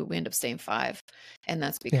two, we end up staying 5. And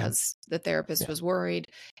that's because the therapist was worried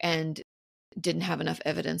and didn't have enough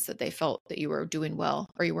evidence that they felt that you were doing well,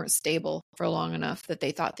 or you weren't stable for long enough that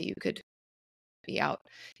they thought that you could be out.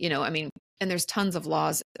 And there's tons of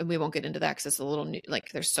laws, and we won't get into that because it's a little new, like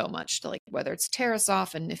there's so much to, like, whether it's tear us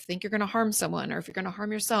off and if you think you're going to harm someone, or if you're going to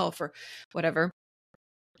harm yourself or whatever.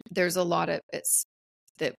 There's a lot of it's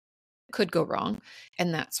that could go wrong.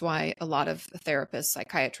 And that's why a lot of therapists,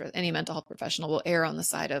 psychiatrists, any mental health professional will err on the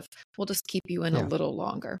side of, we'll just keep you in a little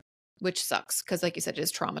longer, which sucks. Because like you said, it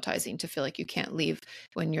is traumatizing to feel like you can't leave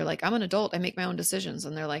when you're like, I'm an adult, I make my own decisions.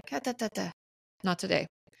 And they're like, not today,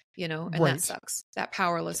 and that sucks. That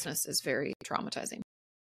powerlessness is very traumatizing.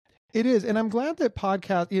 It is. And I'm glad that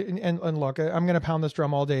podcast, and look, I'm going to pound this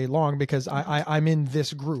drum all day long because I'm in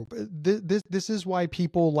this group. This is why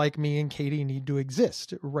people like me and Katie need to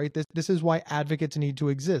exist, right? This is why advocates need to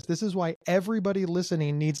exist. This is why everybody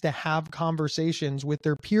listening needs to have conversations with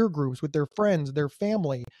their peer groups, with their friends, their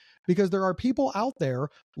family, because there are people out there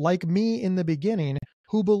like me in the beginning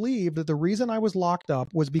who believed that the reason I was locked up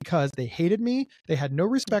was because they hated me, they had no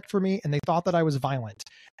respect for me, and they thought that I was violent.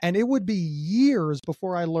 And it would be years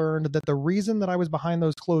before I learned that the reason that I was behind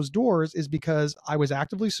those closed doors is because I was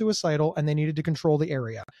actively suicidal and they needed to control the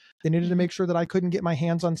area. They needed to make sure that I couldn't get my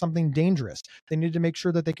hands on something dangerous. They needed to make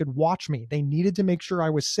sure that they could watch me. They needed to make sure I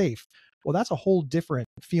was safe. Well, that's a whole different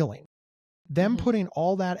feeling. Them putting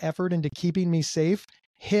all that effort into keeping me safe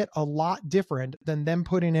hit a lot different than them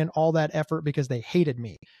putting in all that effort because they hated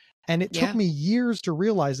me. And it took me years to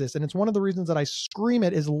realize this. And it's one of the reasons that I scream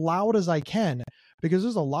it as loud as I can, because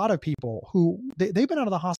there's a lot of people who they've been out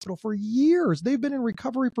of the hospital for years. They've been in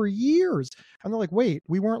recovery for years. And they're like, wait,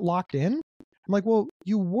 we weren't locked in? I'm like, well,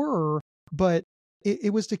 you were, but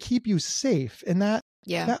it was to keep you safe. And that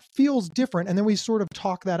feels different. And then we sort of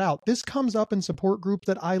talk that out. This comes up in support group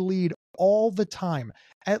that I lead all the time.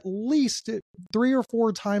 At least 3 or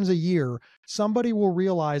 4 times a year, somebody will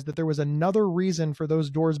realize that there was another reason for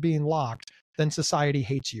those doors being locked than society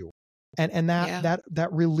hates you. And that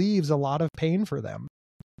relieves a lot of pain for them.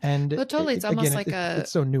 And well, totally. It's almost like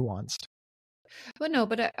it's so nuanced. But no,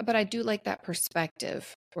 but I do like that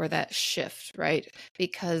perspective or that shift, right?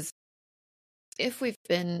 Because if we've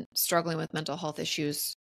been struggling with mental health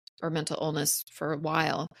issues or mental illness for a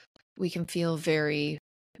while, we can feel very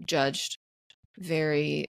judged,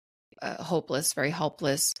 very hopeless, very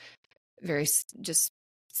helpless, very just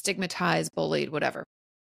stigmatized, bullied, whatever.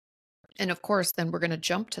 And of course, then we're going to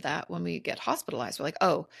jump to that when we get hospitalized. We're like,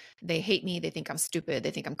 oh, they hate me. They think I'm stupid.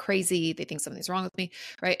 They think I'm crazy. They think something's wrong with me,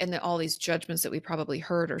 right? And then all these judgments that we probably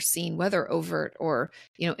heard or seen, whether overt or,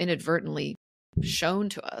 inadvertently shown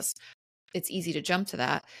to us, it's easy to jump to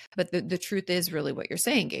that. But the truth is really what you're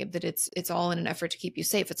saying, Gabe, that it's all in an effort to keep you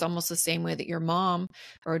safe. It's almost the same way that your mom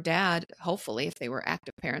or dad, hopefully, if they were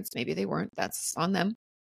active parents, maybe they weren't, that's on them.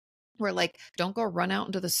 We're like, don't go run out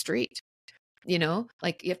into the street.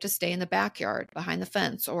 Like you have to stay in the backyard behind the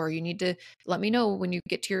fence, or you need to let me know when you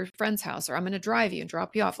get to your friend's house, or I'm going to drive you and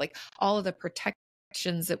drop you off. Like all of the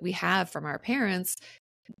protections that we have from our parents,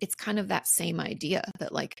 it's kind of that same idea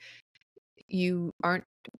that like, you aren't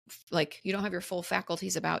like, you don't have your full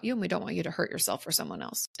faculties about you, and we don't want you to hurt yourself or someone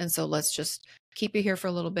else. And so let's just keep you here for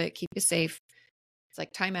a little bit, keep you safe. It's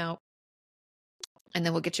like time out, and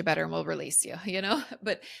then we'll get you better and we'll release you,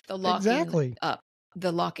 but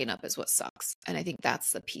the locking up is what sucks. And I think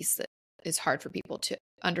that's the piece that is hard for people to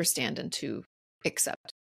understand and to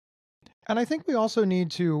accept. And I think we also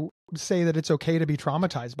need to say that it's okay to be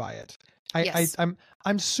traumatized by it.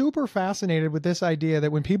 I'm super fascinated with this idea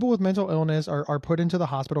that when people with mental illness are put into the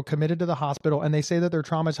hospital, committed to the hospital, and they say that they're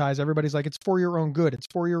traumatized, everybody's like, it's for your own good. It's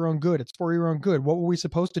for your own good. It's for your own good. What were we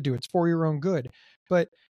supposed to do? It's for your own good. But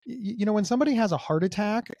when somebody has a heart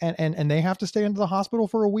attack and they have to stay into the hospital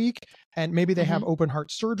for a week, and maybe they have open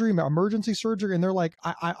heart surgery, emergency surgery, and they're like,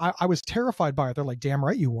 I was terrified by it. They're like, damn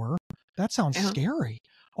right you were. That sounds scary.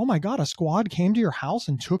 Oh my God, a squad came to your house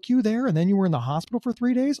and took you there, and then you were in the hospital for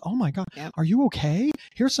 3 days? Oh my God, Are you okay?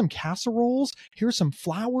 Here's some casseroles. Here's some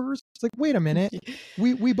flowers. It's like, wait a minute.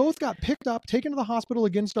 We both got picked up, taken to the hospital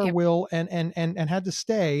against our will, and had to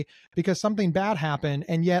stay because something bad happened,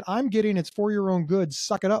 and yet I'm getting it's for your own good,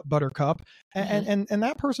 suck it up, buttercup. And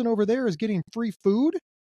that person over there is getting free food?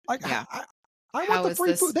 I want the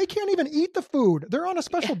free food. They can't even eat the food. They're on a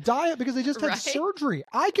special diet because they just had surgery.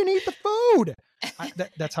 I can eat the food.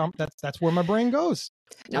 That's where my brain goes.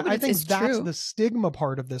 No, I think that's the stigma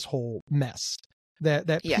part of this whole mess.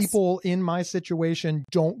 That people in my situation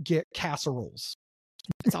don't get casseroles.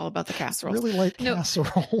 It's all about the casseroles. Really like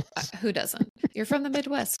casseroles. Who doesn't? You're from the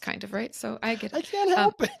Midwest, kind of, right? So I get it. I can't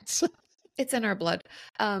help it. It's in our blood.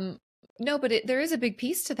 No, but there is a big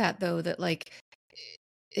piece to that, though, that like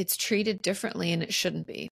it's treated differently and it shouldn't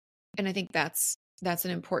be. And I think that's an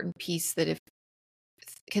important piece, that if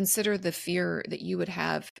consider the fear that you would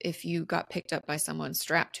have if you got picked up by someone,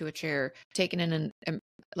 strapped to a chair, taken in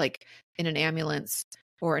an ambulance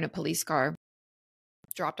or in a police car,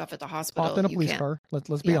 dropped off at the hospital, Often a you police can't. car.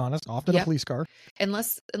 Let's be honest. Often a police car.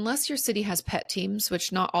 Unless your city has PET teams,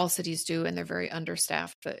 which not all cities do, and they're very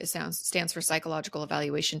understaffed, but it stands for Psychological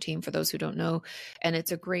Evaluation Team for those who don't know. And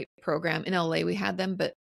it's a great program. In LA, we had them,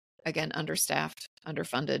 but again, understaffed,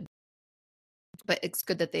 underfunded. But it's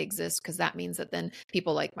good that they exist, because that means that then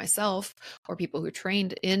people like myself or people who are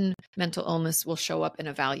trained in mental illness will show up and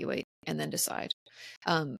evaluate and then decide.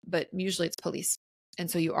 But usually it's police. And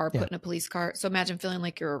so you are put in a police car. So imagine feeling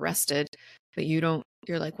like you're arrested, but you're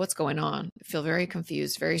like, what's going on? You feel very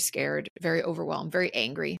confused, very scared, very overwhelmed, very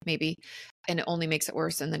angry, maybe. And it only makes it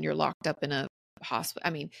worse. And then you're locked up in a hospital.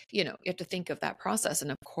 I mean, you have to think of that process.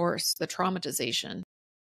 And of course, the traumatization.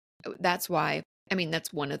 That's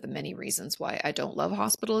one of the many reasons why I don't love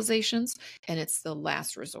hospitalizations, and it's the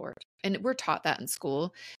last resort. And we're taught that in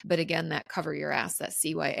school. But again, that cover your ass, that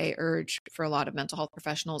CYA urge for a lot of mental health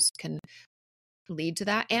professionals can lead to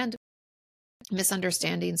that, and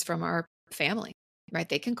misunderstandings from our family, right?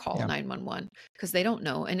 They can call 911 because they don't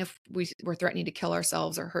know. And if we're threatening to kill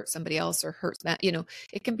ourselves or hurt somebody else or hurt that,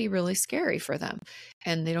 it can be really scary for them,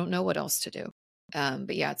 and they don't know what else to do.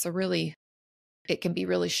 But yeah, it can be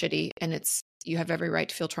really shitty, and you have every right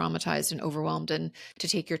to feel traumatized and overwhelmed and to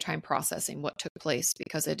take your time processing what took place,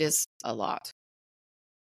 because it is a lot.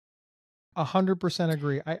 100%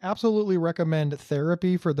 agree. I absolutely recommend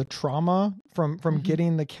therapy for the trauma from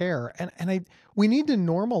getting the care. And we need to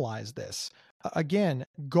normalize this. Again,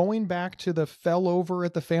 going back to the fell over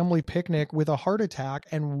at the family picnic with a heart attack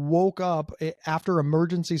and woke up after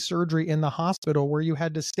emergency surgery in the hospital, where you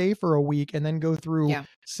had to stay for a week and then go through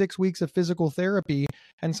 6 weeks of physical therapy.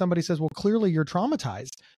 And somebody says, well, clearly you're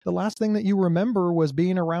traumatized. The last thing that you remember was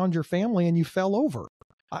being around your family and you fell over.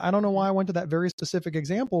 I don't know why I went to that very specific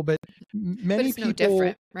example, but many people, no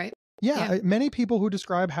different, right? Yeah, many people who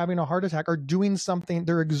describe having a heart attack are doing something.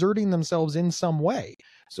 They're exerting themselves in some way.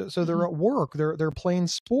 So they're at work, they're playing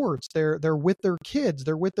sports, they're with their kids,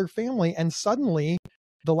 they're with their family, and suddenly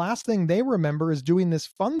the last thing they remember is doing this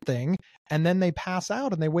fun thing, and then they pass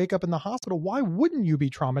out and they wake up in the hospital. Why wouldn't you be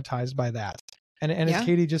traumatized by that? And as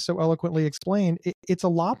Katie just so eloquently explained, it's a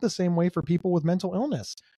lot the same way for people with mental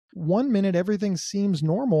illness. 1 minute everything seems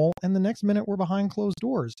normal, and the next minute we're behind closed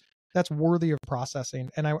doors. That's worthy of processing.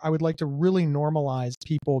 And I would like to really normalize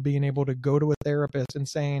people being able to go to a therapist and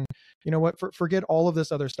saying, you know what, forget all of this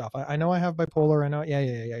other stuff. I know I have bipolar. I know.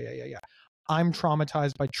 Yeah. I'm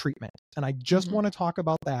traumatized by treatment. And I just want to talk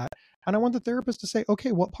about that. And I want the therapist to say,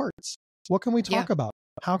 okay, what parts? What can we talk about?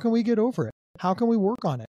 How can we get over it? How can we work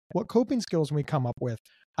on it? What coping skills can we come up with?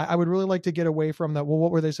 I would really like to get away from that. Well,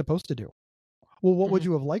 what were they supposed to do? Well, what would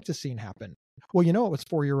you have liked to seen happen? Well, it was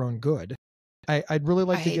for your own good. I'd really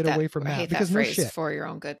like to get away from that, because that no phrase, shit. For your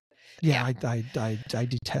own good. Yeah. I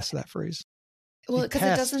detest that phrase. Well,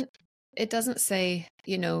 because it doesn't say,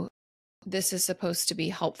 this is supposed to be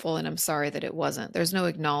helpful, and I'm sorry that it wasn't. There's no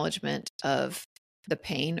acknowledgement of the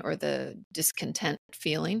pain or the discontent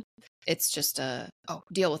feeling. It's just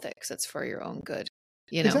deal with it because it's for your own good,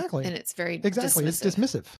 Exactly. And it's very dismissive. It's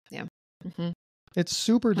dismissive. Yeah. It's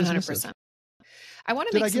super 100%. dismissive. I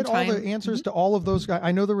want to make some time. Did I get all the answers to all of those guys?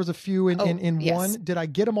 I know there was a few in yes. one. Did I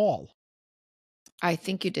get them all? I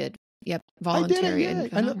think you did. Yep. Voluntary. I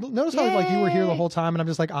did it. Notice how you were here the whole time, and I'm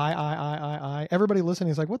just like, I. Everybody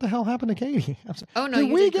listening is like, what the hell happened to Katie? Oh no,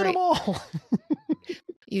 did we get them all?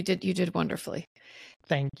 You did wonderfully.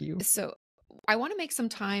 Thank you. So I want to make some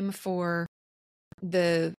time for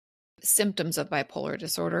the symptoms of bipolar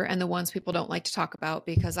disorder and the ones people don't like to talk about,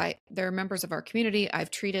 because they're members of our community. I've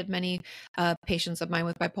treated many patients of mine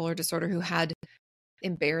with bipolar disorder who had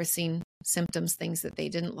embarrassing symptoms, things that they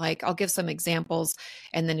didn't like. I'll give some examples,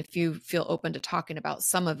 and then if you feel open to talking about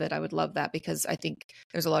some of it, I would love that, because I think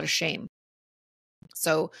there's a lot of shame.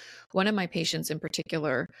 So one of my patients in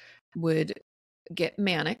particular would get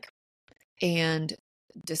manic and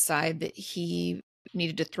decide that he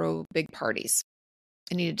needed to throw big parties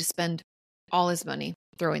and needed to spend all his money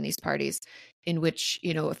throwing these parties, in which,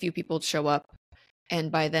 a few people would show up.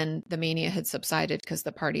 And by then the mania had subsided, because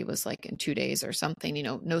the party was like in 2 days or something,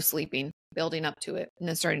 no sleeping, building up to it, and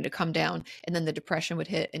then starting to come down. And then the depression would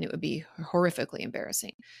hit, and it would be horrifically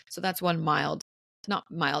embarrassing. So that's one not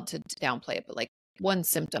mild to downplay it, but like one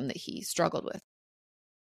symptom that he struggled with.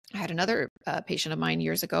 I had another patient of mine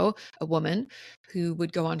years ago, a woman who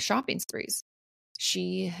would go on shopping sprees.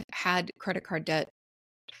 She had credit card debt.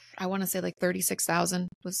 I want to say like 36,000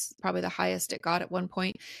 was probably the highest it got at one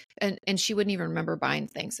point. And she wouldn't even remember buying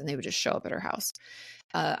things, and they would just show up at her house.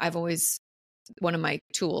 One of my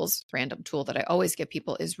tools, random tool that I always give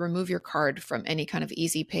people, is remove your card from any kind of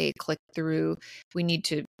easy pay, click through. We need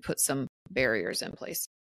to put some barriers in place.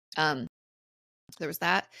 There was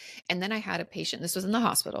that. And then I had a patient, this was in the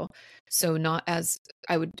hospital. So not as,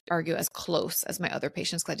 I would argue, as close as my other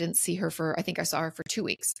patients, because I didn't see her for, I think I saw her for 2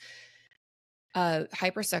 weeks.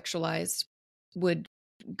 Hypersexualized, would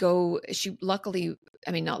go, she luckily,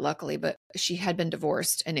 I mean, not luckily, but she had been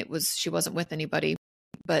divorced and she wasn't with anybody,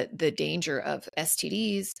 but the danger of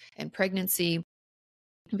STDs and pregnancy,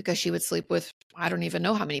 because she would sleep with, I don't even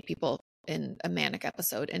know how many people in a manic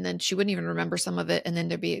episode. And then she wouldn't even remember some of it. And then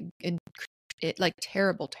there'd be like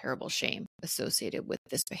terrible, terrible shame associated with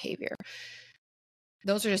this behavior.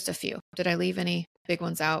 Those are just a few. Did I leave any big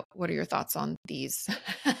ones out? What are your thoughts on these?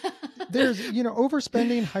 There's,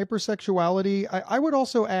 overspending, hypersexuality. I would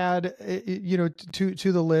also add,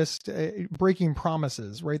 to the list, breaking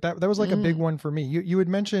promises, right? That was like a big one for me. You had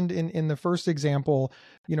mentioned in the first example,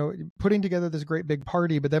 putting together this great big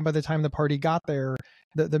party, but then by the time the party got there,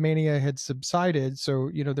 the mania had subsided. So,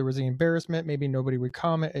 there was the embarrassment, maybe nobody would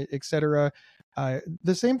come, et cetera.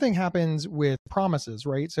 The same thing happens with promises,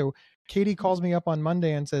 right? So Katie calls me up on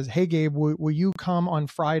Monday and says, "Hey, Gabe, will you come on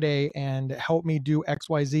Friday and help me do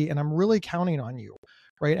XYZ? And I'm really counting on you."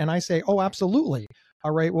 Right. And I say, "Oh, absolutely.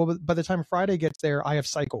 All right. Well, by the time Friday gets there, I have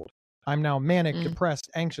cycled. I'm now manic, depressed,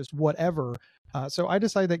 anxious, whatever. So I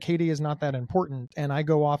decide that Katie is not that important and I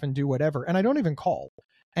go off and do whatever. And I don't even call.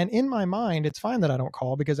 And in my mind, it's fine that I don't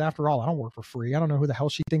call because after all, I don't work for free. I don't know who the hell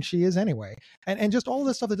she thinks she is anyway. And just all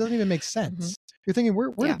this stuff that doesn't even make sense. You're thinking,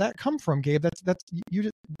 where did that come from, Gabe? That's you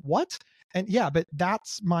just, what? And yeah, but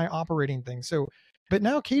that's my operating thing. So, but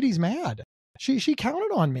now Katie's mad. She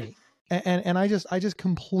counted on me. And I just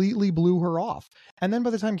completely blew her off. And then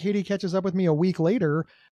by the time Katie catches up with me a week later,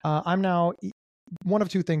 I'm now, one of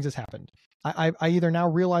two things has happened. I either now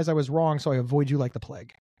realize I was wrong, so I avoid you like the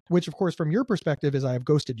plague, which of course from your perspective is I have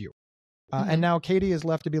ghosted you. And now Katie is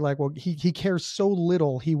left to be like, well, he cares so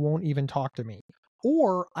little, he won't even talk to me.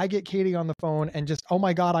 Or I get Katie on the phone and just, oh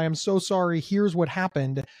my God, I am so sorry. Here's what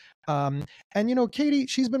happened. And Katie,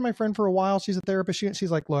 she's been my friend for a while. She's a therapist.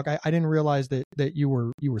 She's like, look, I didn't realize that you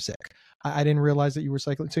were sick. I didn't realize that you were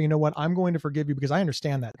cycling. So you know what? I'm going to forgive you because I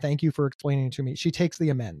understand that. Thank you for explaining it to me. She takes the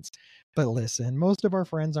amends. But listen, most of our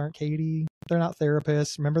friends aren't Katie. They're not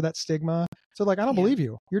therapists. Remember that stigma? So like, I don't believe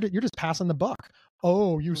you. You're just passing the buck.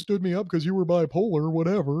 Oh, you stood me up because you were bipolar,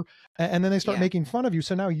 whatever. And then they start making fun of you.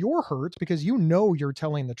 So now you're hurt because you're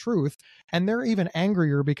telling the truth. And they're even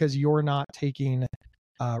angrier because you're not taking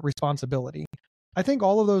responsibility. I think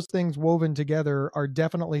all of those things woven together are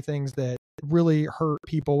definitely things that really hurt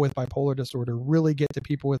people with bipolar disorder, really get to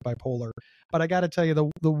people with bipolar. But I got to tell you,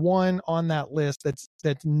 the one on that list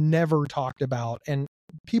that's never talked about, and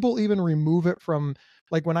people even remove it from,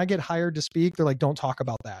 like when I get hired to speak, they're like, don't talk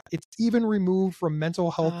about that. It's even removed from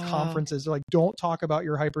mental health conferences. They're like, don't talk about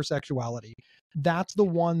your hypersexuality. That's the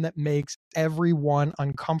one that makes everyone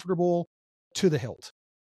uncomfortable to the hilt.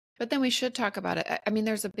 But then we should talk about it. I mean,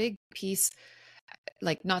 there's a big piece,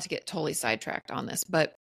 like not to get totally sidetracked on this,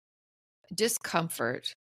 but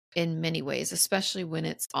discomfort in many ways, especially when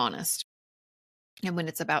it's honest and when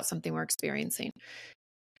it's about something we're experiencing.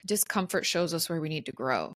 Discomfort shows us where we need to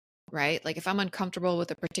grow, right? Like if I'm uncomfortable with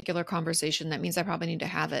a particular conversation, that means I probably need to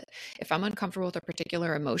have it. If I'm uncomfortable with a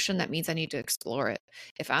particular emotion, that means I need to explore it.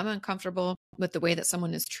 If I'm uncomfortable with the way that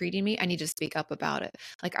someone is treating me, I need to speak up about it.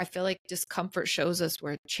 Like I feel like discomfort shows us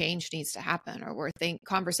where change needs to happen, or where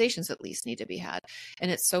conversations at least need to be had. And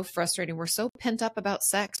it's so frustrating. We're so pent up about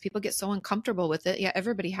sex. People get so uncomfortable with it. Yeah,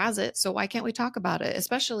 everybody has it. So why can't we talk about it?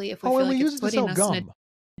 Especially if we feel like it's putting us in a...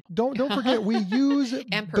 Don't forget, we use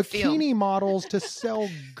bikini models to sell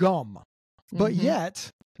gum, but yet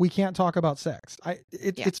we can't talk about sex.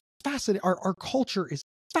 It's fascinating. Our culture is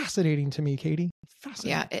fascinating to me, Katie.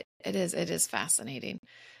 Fascinating. Yeah, it is. It is fascinating.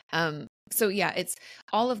 So yeah, it's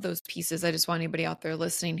all of those pieces. I just want anybody out there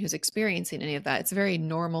listening who's experiencing any of that. It's very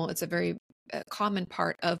normal. It's a very common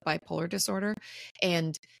part of bipolar disorder.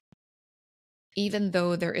 And even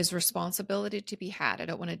though there is responsibility to be had, I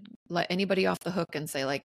don't want to let anybody off the hook and say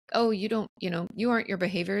like, oh, you aren't your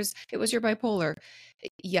behaviors. It was your bipolar.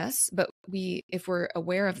 Yes. But if we're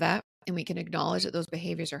aware of that and we can acknowledge that those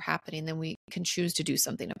behaviors are happening, then we can choose to do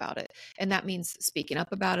something about it. And that means speaking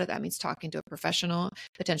up about it. That means talking to a professional,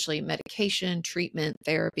 potentially medication, treatment,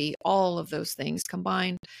 therapy, all of those things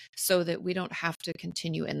combined, so that we don't have to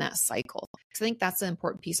continue in that cycle. Because I think that's the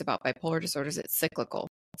important piece about bipolar disorders. It's cyclical.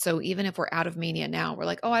 So even if we're out of mania now, we're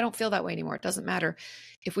like, oh, I don't feel that way anymore. It doesn't matter.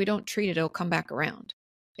 If we don't treat it, it'll come back around.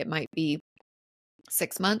 It might be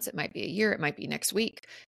 6 months. It might be a year. It might be next week.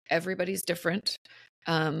 Everybody's different.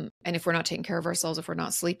 And if we're not taking care of ourselves, if we're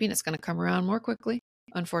not sleeping, it's going to come around more quickly,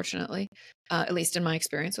 unfortunately, at least in my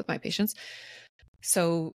experience with my patients.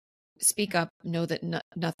 So speak up, know that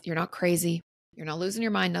you're not crazy. You're not losing your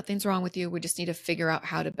mind. Nothing's wrong with you. We just need to figure out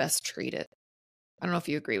how to best treat it. I don't know if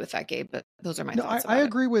you agree with that, Gabe, but those are my thoughts about I it.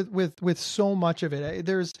 agree with so much of it. I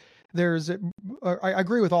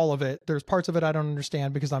agree with all of it. There's parts of it I don't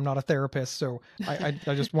understand because I'm not a therapist. So I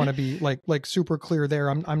just want to be like super clear there.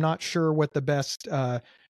 I'm not sure what the best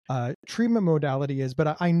treatment modality is,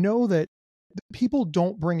 but I know that people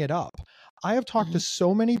don't bring it up. I have talked to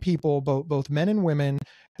so many people, both men and women.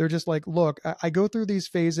 They're just like, look, I go through these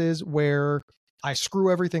phases where I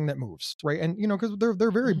screw everything that moves, right? And because they're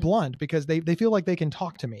very blunt because they feel like they can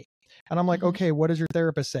talk to me. And I'm like, okay, what does your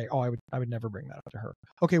therapist say? Oh, I would never bring that up to her.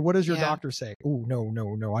 Okay, what does your doctor say? Oh,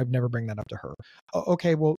 no, I'd never bring that up to her.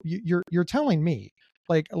 Okay, well, you're telling me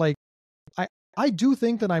like I do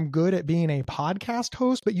think that I'm good at being a podcast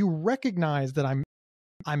host, but you recognize that I'm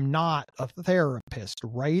not a therapist,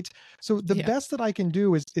 right? So the best that I can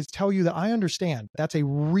do is tell you that I understand that's a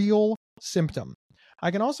real symptom. I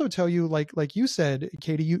can also tell you, like you said,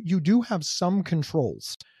 Katie, you do have some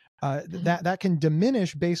controls that can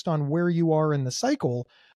diminish based on where you are in the cycle,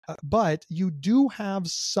 but you do have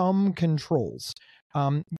some controls.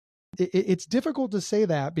 It's difficult to say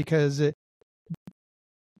that because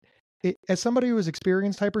as somebody who has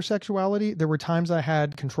experienced hypersexuality, there were times I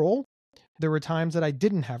had control. There were times that I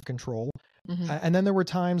didn't have control. And then there were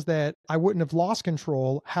times that I wouldn't have lost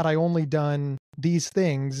control had I only done these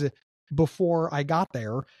things before I got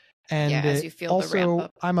there. And as you feel also, the ramp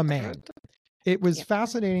up. I'm a man. It was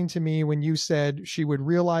fascinating to me when you said she would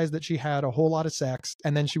realize that she had a whole lot of sex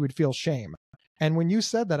and then she would feel shame. And when you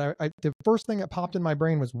said that, the first thing that popped in my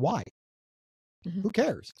brain was, why? Who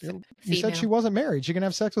cares? You said she wasn't married. She can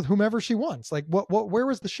have sex with whomever she wants. Like, where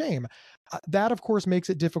was the shame? That, of course, makes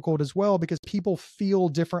it difficult as well because people feel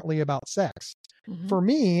differently about sex. For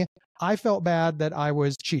me, I felt bad that I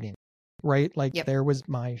was cheating, right? Like, there was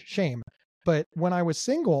my shame. But when I was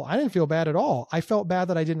single, I didn't feel bad at all. I felt bad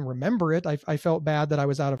that I didn't remember it. I felt bad that I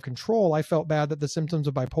was out of control. I felt bad that the symptoms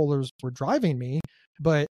of bipolars were driving me.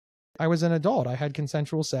 But I was an adult. I had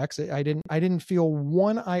consensual sex. I didn't feel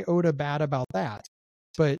one iota bad about that.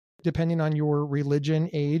 But depending on your religion,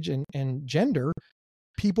 age, and gender,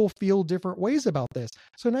 people feel different ways about this.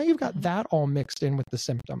 So now you've got that all mixed in with the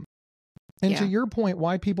symptom. And to your point,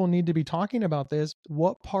 why people need to be talking about this,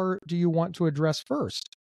 what part do you want to address first?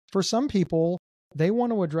 For some people, they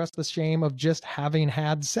want to address the shame of just having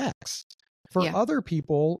had sex. For other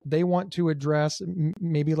people, they want to address,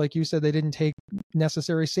 maybe like you said, they didn't take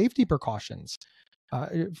necessary safety precautions.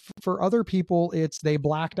 For other people, it's they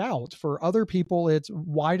blacked out. For other people, it's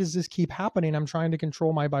why does this keep happening? I'm trying to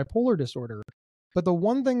control my bipolar disorder. But the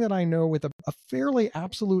one thing that I know with a fairly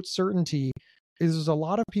absolute certainty is a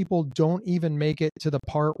lot of people don't even make it to the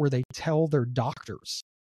part where they tell their doctors.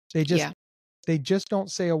 They just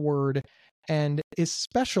don't say a word. And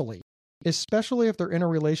especially if they're in a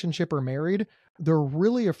relationship or married, they're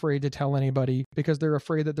really afraid to tell anybody because they're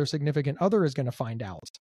afraid that their significant other is going to find out.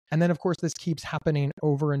 And then, of course, this keeps happening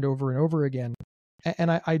over and over and over again.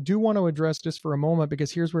 And I do want to address just for a moment,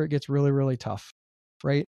 because here's where it gets really, really tough,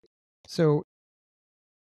 right? So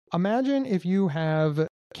imagine if you have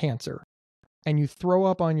cancer and you throw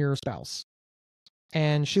up on your spouse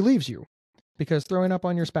and she leaves you, because throwing up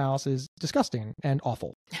on your spouse is disgusting and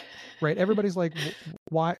awful, right? Everybody's like,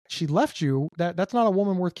 why? She left you. That's not a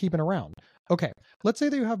woman worth keeping around. Okay, let's say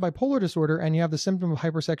that you have bipolar disorder and you have the symptom of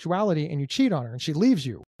hypersexuality and you cheat on her and she leaves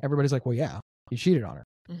you. Everybody's like, well, yeah, you cheated on her.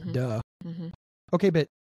 Duh. Okay, but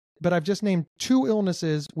I've just named two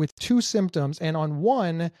illnesses with two symptoms, and on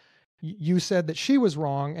one, you said that she was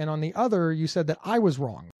wrong, and on the other, you said that I was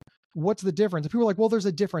wrong. What's the difference? And people are like, well, there's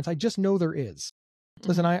a difference. I just know there is.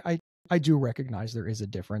 Listen, I do recognize there is a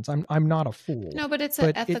difference. I'm not a fool. No, but it's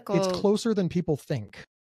an ethical. It's closer than people think.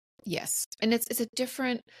 Yes, and it's a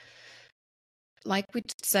different. Like we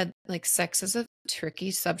said, like sex is a tricky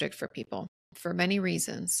subject for people for many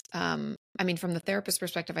reasons. I mean, from the therapist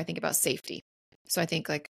perspective, I think about safety. So I think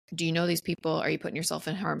like, do you know these people? Are you putting yourself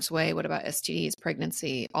in harm's way? What about STDs,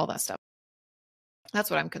 pregnancy, all that stuff? That's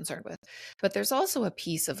what I'm concerned with. But there's also a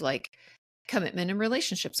piece of like commitment and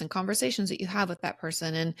relationships and conversations that you have with that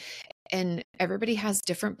person. And everybody has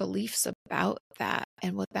different beliefs about that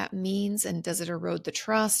and what that means. And does it erode the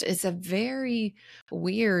trust? It's a very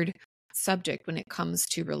weird subject when it comes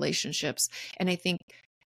to relationships. And I think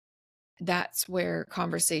that's where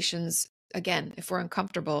conversations, again, if we're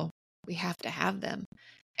uncomfortable, we have to have them.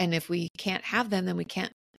 And if we can't have them, then we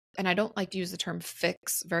can't. And I don't like to use the term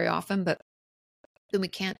fix very often, but then we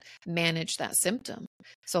can't manage that symptom.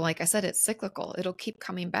 So like I said, it's cyclical. It'll keep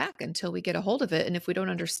coming back until we get a hold of it. And if we don't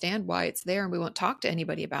understand why it's there and we won't talk to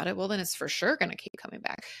anybody about it, well, then it's for sure going to keep coming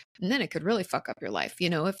back. And then it could really fuck up your life. You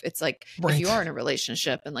know, if it's like, Right. if you are in a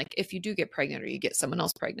relationship and like, if you do get pregnant or you get someone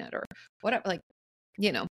else pregnant or whatever, like,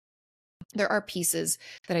 you know, there are pieces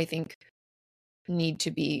that I think need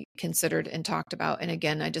to be considered and talked about. And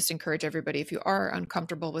again, I just encourage everybody, if you are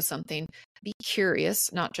uncomfortable with something, be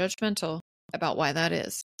curious, not judgmental about why that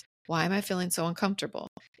is. Why am I feeling so uncomfortable?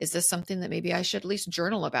 Is this something that maybe I should at least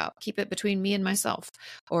journal about? Keep it between me and myself.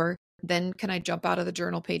 Or then can I jump out of the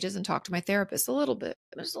journal pages and talk to my therapist a little bit,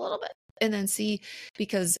 just a little bit, and then see,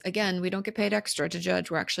 because again, we don't get paid extra to judge.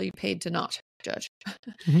 We're actually paid to not judge.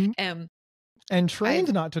 Mm-hmm. And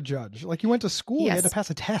trained not to judge. Like you went to school, you had to pass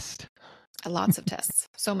a test. Lots of tests,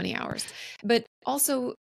 so many hours. But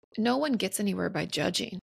also, no one gets anywhere by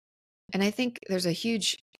judging. And I think there's a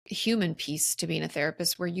huge human piece to being a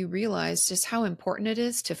therapist where you realize just how important it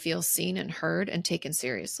is to feel seen and heard and taken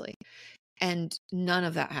seriously. And none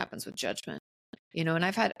of that happens with judgment. You know, and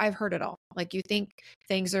I've heard it all. Like you think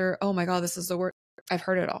things are, oh my God, this is the word. I've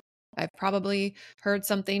heard it all. I've probably heard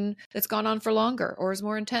something that's gone on for longer or is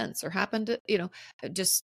more intense or happened, you know,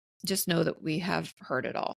 just know that we have heard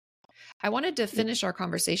it all. I wanted to finish our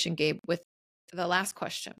conversation, Gabe, with the last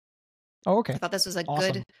question. Oh, okay. I thought this was a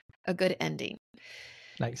good ending.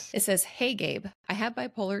 Nice. It says, "Hey, Gabe, I have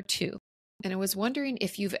bipolar 2, and I was wondering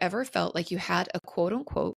if you've ever felt like you had a quote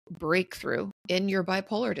unquote breakthrough in your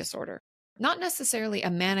bipolar disorder. Not necessarily a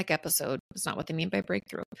manic episode. That's not what they mean by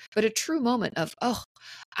breakthrough, but a true moment of, oh,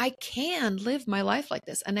 I can live my life like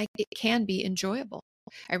this and it can be enjoyable.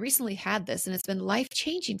 I recently had this and it's been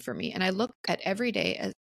life-changing for me. And I look at every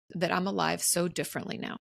day that I'm alive so differently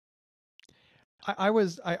now."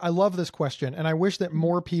 I love this question, and I wish that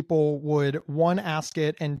more people would, one, ask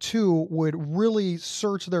it, and two, would really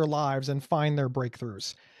search their lives and find their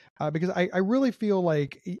breakthroughs. Because I really feel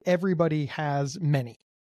like everybody has many,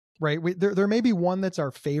 right? There may be one that's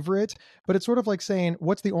our favorite, but it's sort of like saying,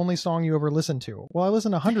 what's the only song you ever listen to? Well, I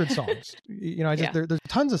listen to 100 songs. You know, there's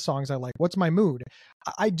tons of songs I like. What's my mood?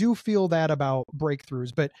 I do feel that about breakthroughs,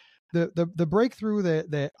 but the breakthrough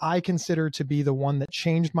that I consider to be the one that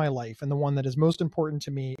changed my life and the one that is most important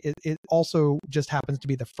to me, it also just happens to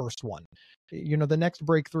be the first one. You know, the next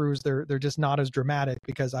breakthroughs, they're just not as dramatic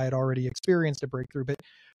because I had already experienced a breakthrough. But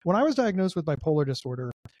when I was diagnosed with bipolar disorder,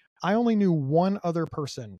 I only knew one other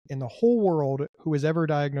person in the whole world who was ever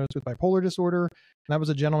diagnosed with bipolar disorder, and that was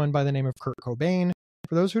a gentleman by the name of Kurt Cobain.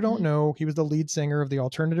 For those who don't know, he was the lead singer of the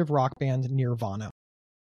alternative rock band Nirvana.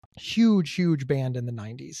 Huge band in the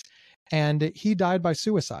 90s. And he died by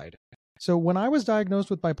suicide. So when I was diagnosed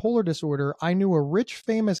with bipolar disorder, I knew a rich,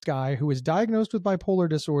 famous guy who was diagnosed with bipolar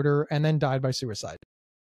disorder and then died by suicide.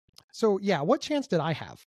 So yeah, what chance did I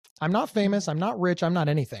have? I'm not famous. I'm not rich. I'm not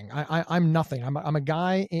anything. I'm nothing. I'm a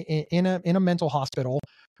guy in a mental hospital,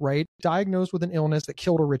 right? Diagnosed with an illness that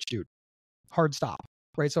killed a rich dude. Hard stop,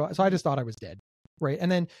 right? So I just thought I was dead. Right.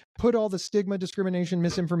 And then put all the stigma, discrimination,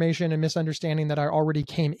 misinformation, and misunderstanding that I already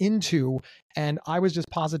came into. And I was just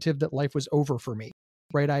positive that life was over for me.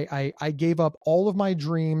 Right. I gave up all of my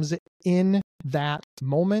dreams in that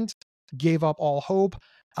moment, gave up all hope.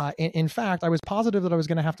 In fact, I was positive that I was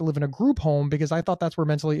going to have to live in a group home because I thought that's where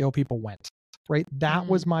mentally ill people went. Right. That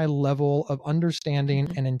was my level of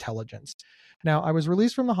understanding and intelligence. Now, I was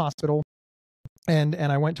released from the hospital. And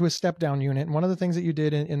I went to a step down unit. And one of the things that you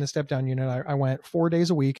did in the step down unit, I went 4 days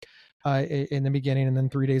a week in the beginning, and then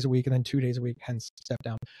 3 days a week, and then 2 days a week, hence step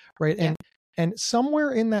down. Right. Yeah. And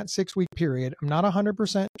somewhere in that 6-week period, I'm not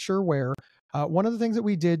 100% sure where, one of the things that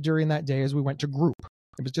we did during that day is we went to group.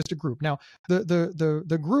 It was just a group. Now,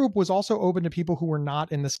 the group was also open to people who were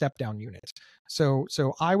not in the step down unit. So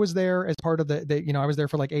I was there as part of I was there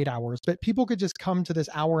for like 8 hours, but people could just come to this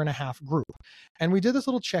hour and a half group. And we did this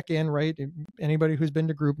little check-in, right? Anybody who's been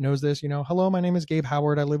to group knows this, hello, my name is Gabe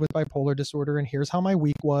Howard. I live with bipolar disorder, and here's how my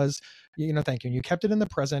week was, thank you. And you kept it in the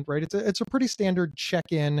present, right? It's a pretty standard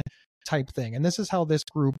check-in type thing. And this is how this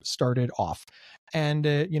group started off. And,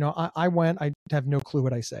 I went, I have no clue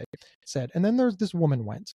what I said. And then there's this woman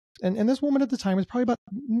went. And this woman at the time was probably about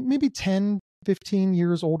maybe 10, 15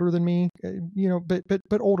 years older than me,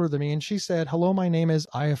 but older than me. And she said, hello, my name is,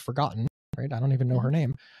 I have forgotten, right? I don't even know her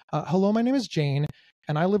name. Hello, my name is Jane,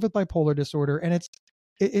 and I live with bipolar disorder. And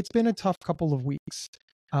it's been a tough couple of weeks.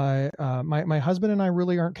 My husband and I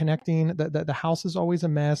really aren't connecting. The house is always a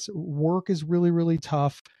mess. Work is really, really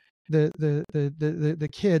tough. The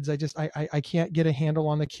kids, I can't get a handle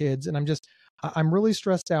on the kids, and I'm really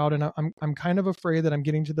stressed out, and I'm kind of afraid that I'm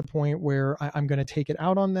getting to the point where I'm going to take it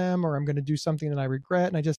out on them, or I'm going to do something that I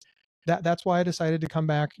regret. And That's why I decided to come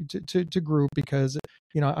back to group, because,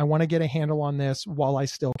 I want to get a handle on this while I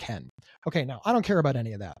still can. Okay, now I don't care about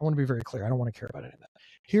any of that. I want to be very clear. I don't want to care about any of that.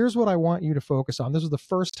 Here's what I want you to focus on. This was the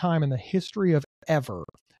first time in the history of ever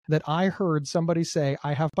that I heard somebody say,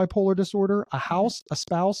 I have bipolar disorder, a house, a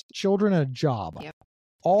spouse, children, and a job. Yep.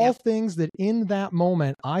 All things that in that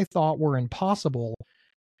moment I thought were impossible.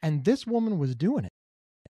 And this woman was doing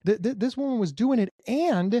it. This woman was doing it.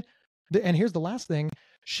 And here's the last thing.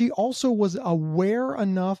 She also was aware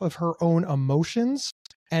enough of her own emotions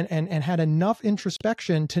and had enough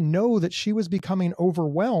introspection to know that she was becoming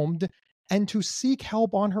overwhelmed and to seek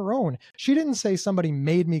help on her own. She didn't say somebody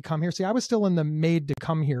made me come here. See, I was still in the made to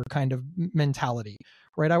come here kind of mentality,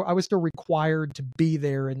 right? I was still required to be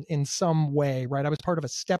there in some way, right? I was part of a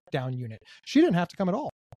step down unit. She didn't have to come at all.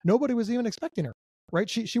 Nobody was even expecting her, right?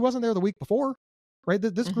 She wasn't there the week before, right?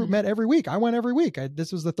 This group met every week. I went every week.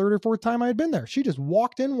 This was the third or fourth time I had been there. She just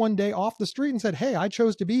walked in one day off the street and said, hey, I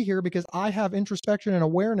chose to be here because I have introspection and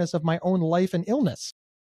awareness of my own life and illness.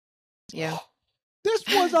 Yeah. This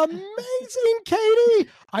was amazing, Katie.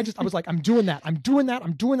 I was like, I'm doing that. I'm doing that.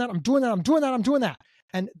 I'm doing that. I'm doing that. I'm doing that. I'm doing that.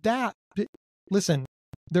 And that, listen,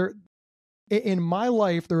 in my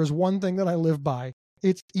life, there is one thing that I live by.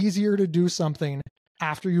 It's easier to do something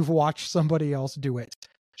after you've watched somebody else do it.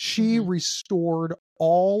 She restored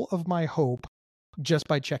all of my hope just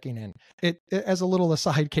by checking in. As a little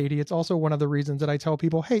aside, Katie, it's also one of the reasons that I tell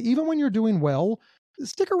people, hey, even when you're doing well,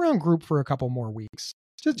 stick around group for a couple more weeks.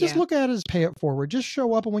 Just look at it as pay it forward. Just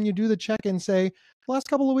show up, and when you do the check-in, say, the last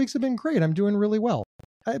couple of weeks have been great. I'm doing really well.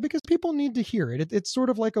 Because people need to hear it. It's sort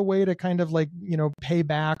of like a way to kind of like, pay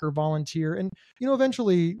back or volunteer. And,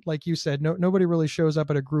 eventually, like you said, nobody really shows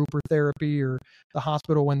up at a group or therapy or the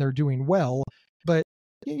hospital when they're doing well. But,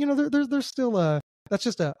 there's still that's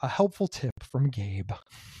just a helpful tip from Gabe.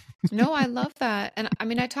 No, I love that. And I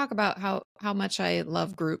mean, I talk about how much I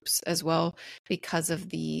love groups as well because of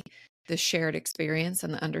the shared experience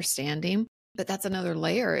and the understanding. But that's another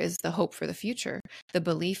layer, is the hope for the future, the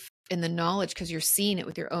belief in the knowledge, because you're seeing it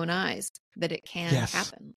with your own eyes that it can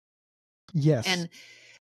happen. Yes. And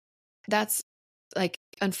that's like,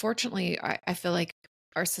 unfortunately, I feel like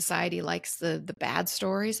our society likes the bad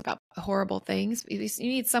stories about horrible things. You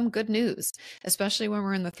need some good news, especially when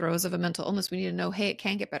we're in the throes of a mental illness. We need to know, hey, it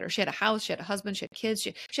can get better. She had a house, she had a husband, she had kids,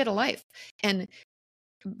 she had a life. And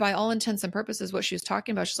by all intents and purposes, what she was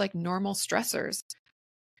talking about, she's like normal stressors,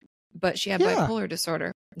 but she had bipolar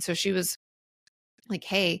disorder. And so she was like,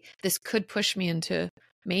 hey, this could push me into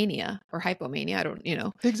mania or hypomania. I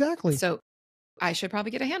don't, Exactly. So I should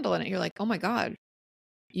probably get a handle on it. You're like, oh my God,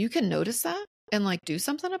 you can notice that and like do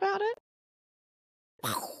something about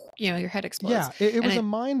it. Your head explodes. Yeah, it was a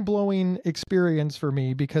mind-blowing experience for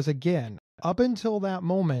me because, again, up until that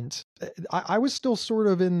moment, I was still sort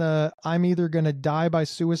of in the I'm either going to die by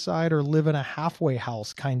suicide or live in a halfway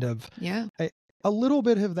house kind of. Yeah. A little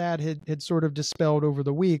bit of that had sort of dispelled over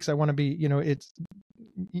the weeks. I want to be,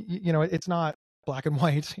 it's not black and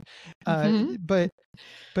white, but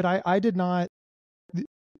I did not.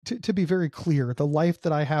 To be very clear, the life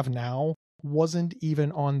that I have now wasn't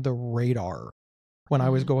even on the radar when I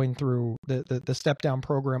was going through the step down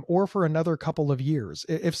program, or for another couple of years.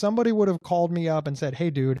 If somebody would have called me up and said, hey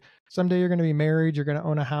dude, someday you're going to be married, you're going to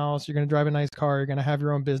own a house, you're going to drive a nice car, you're going to have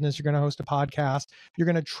your own business, you're going to host a podcast, you're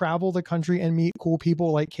going to travel the country and meet cool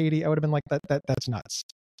people like Katie, I would have been like, that's nuts.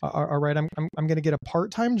 All right. I'm going to get a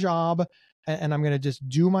part-time job and I'm going to just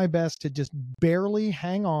do my best to just barely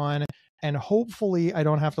hang on. And hopefully I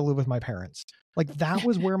don't have to live with my parents. Like that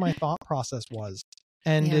was where my thought process was.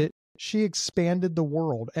 And she expanded the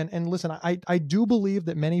world. And listen, I do believe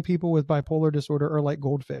that many people with bipolar disorder are like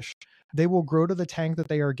goldfish. They will grow to the tank that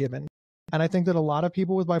they are given. And I think that a lot of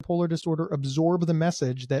people with bipolar disorder absorb the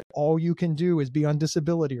message that all you can do is be on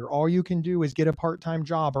disability, or all you can do is get a part-time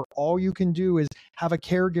job, or all you can do is have a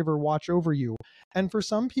caregiver watch over you. And for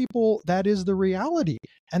some people, that is the reality.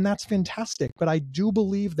 And that's fantastic. But I do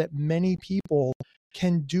believe that many people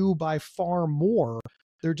can do by far more.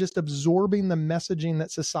 They're just absorbing the messaging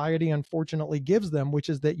that society unfortunately gives them, which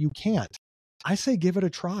is that you can't. I say give it a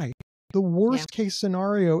try. The worst case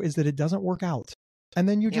scenario is that it doesn't work out. And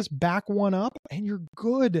then you just back one up and you're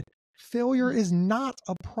good. Failure is not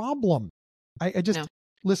a problem. I just,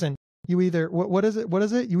 listen, you either, what is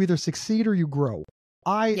it? You either succeed or you grow.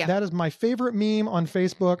 That is my favorite meme on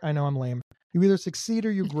Facebook. I know I'm lame. You either succeed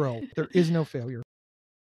or you grow. There is no failure.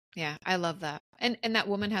 Yeah, I love that. And that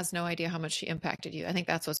woman has no idea how much she impacted you. I think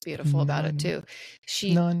that's what's beautiful about it too.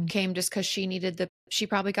 She came just because she needed she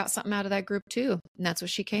probably got something out of that group too. And that's what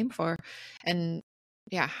she came for. And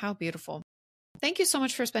yeah, how beautiful. thank you so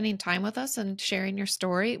much for spending time with us and sharing your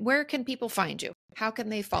story. Where can people find you? How can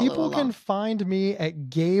they follow People along? can find me at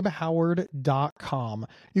gabehoward.com.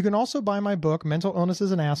 You can also buy my book, Mental Illness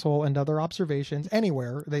is an Asshole and Other Observations,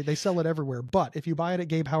 anywhere. They sell it everywhere. But if you buy it at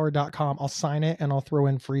gabehoward.com, I'll sign it and I'll throw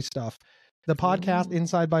in free stuff. The podcast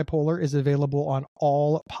Inside Bipolar is available on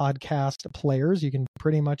all podcast players. You can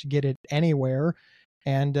pretty much get it anywhere.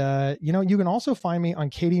 And, you can also find me on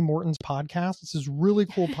Katie Morton's podcast. This is a really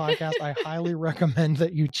cool podcast. I highly recommend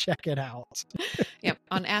that you check it out. Yep.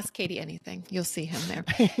 On Ask Katie Anything. You'll see him there.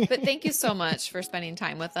 But thank you so much for spending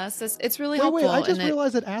time with us. It's really helpful. Wait, I just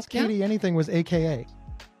realized that Ask Katie Anything was AKA.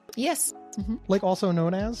 Yes. Mm-hmm. Like also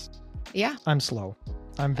known as? Yeah. I'm slow.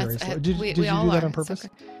 I'm very slow. Did you do all that are. on purpose?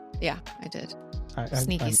 Okay. Yeah, I did.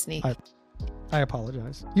 Sneak. I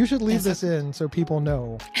apologize. You should leave this in so people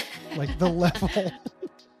know, like, the level.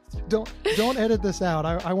 Don't edit this out.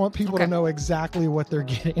 I want people to know exactly what they're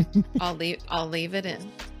getting. I'll leave it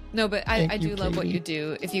in. No, but I do love what you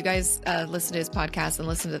do. If you guys listen to his podcast and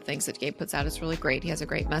listen to the things that Gabe puts out, it's really great. He has a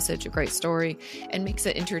great message, a great story, and makes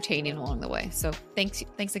it entertaining along the way. So thanks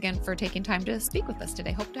again for taking time to speak with us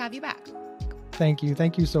today. Hope to have you back. Thank you.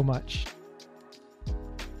 Thank you so much.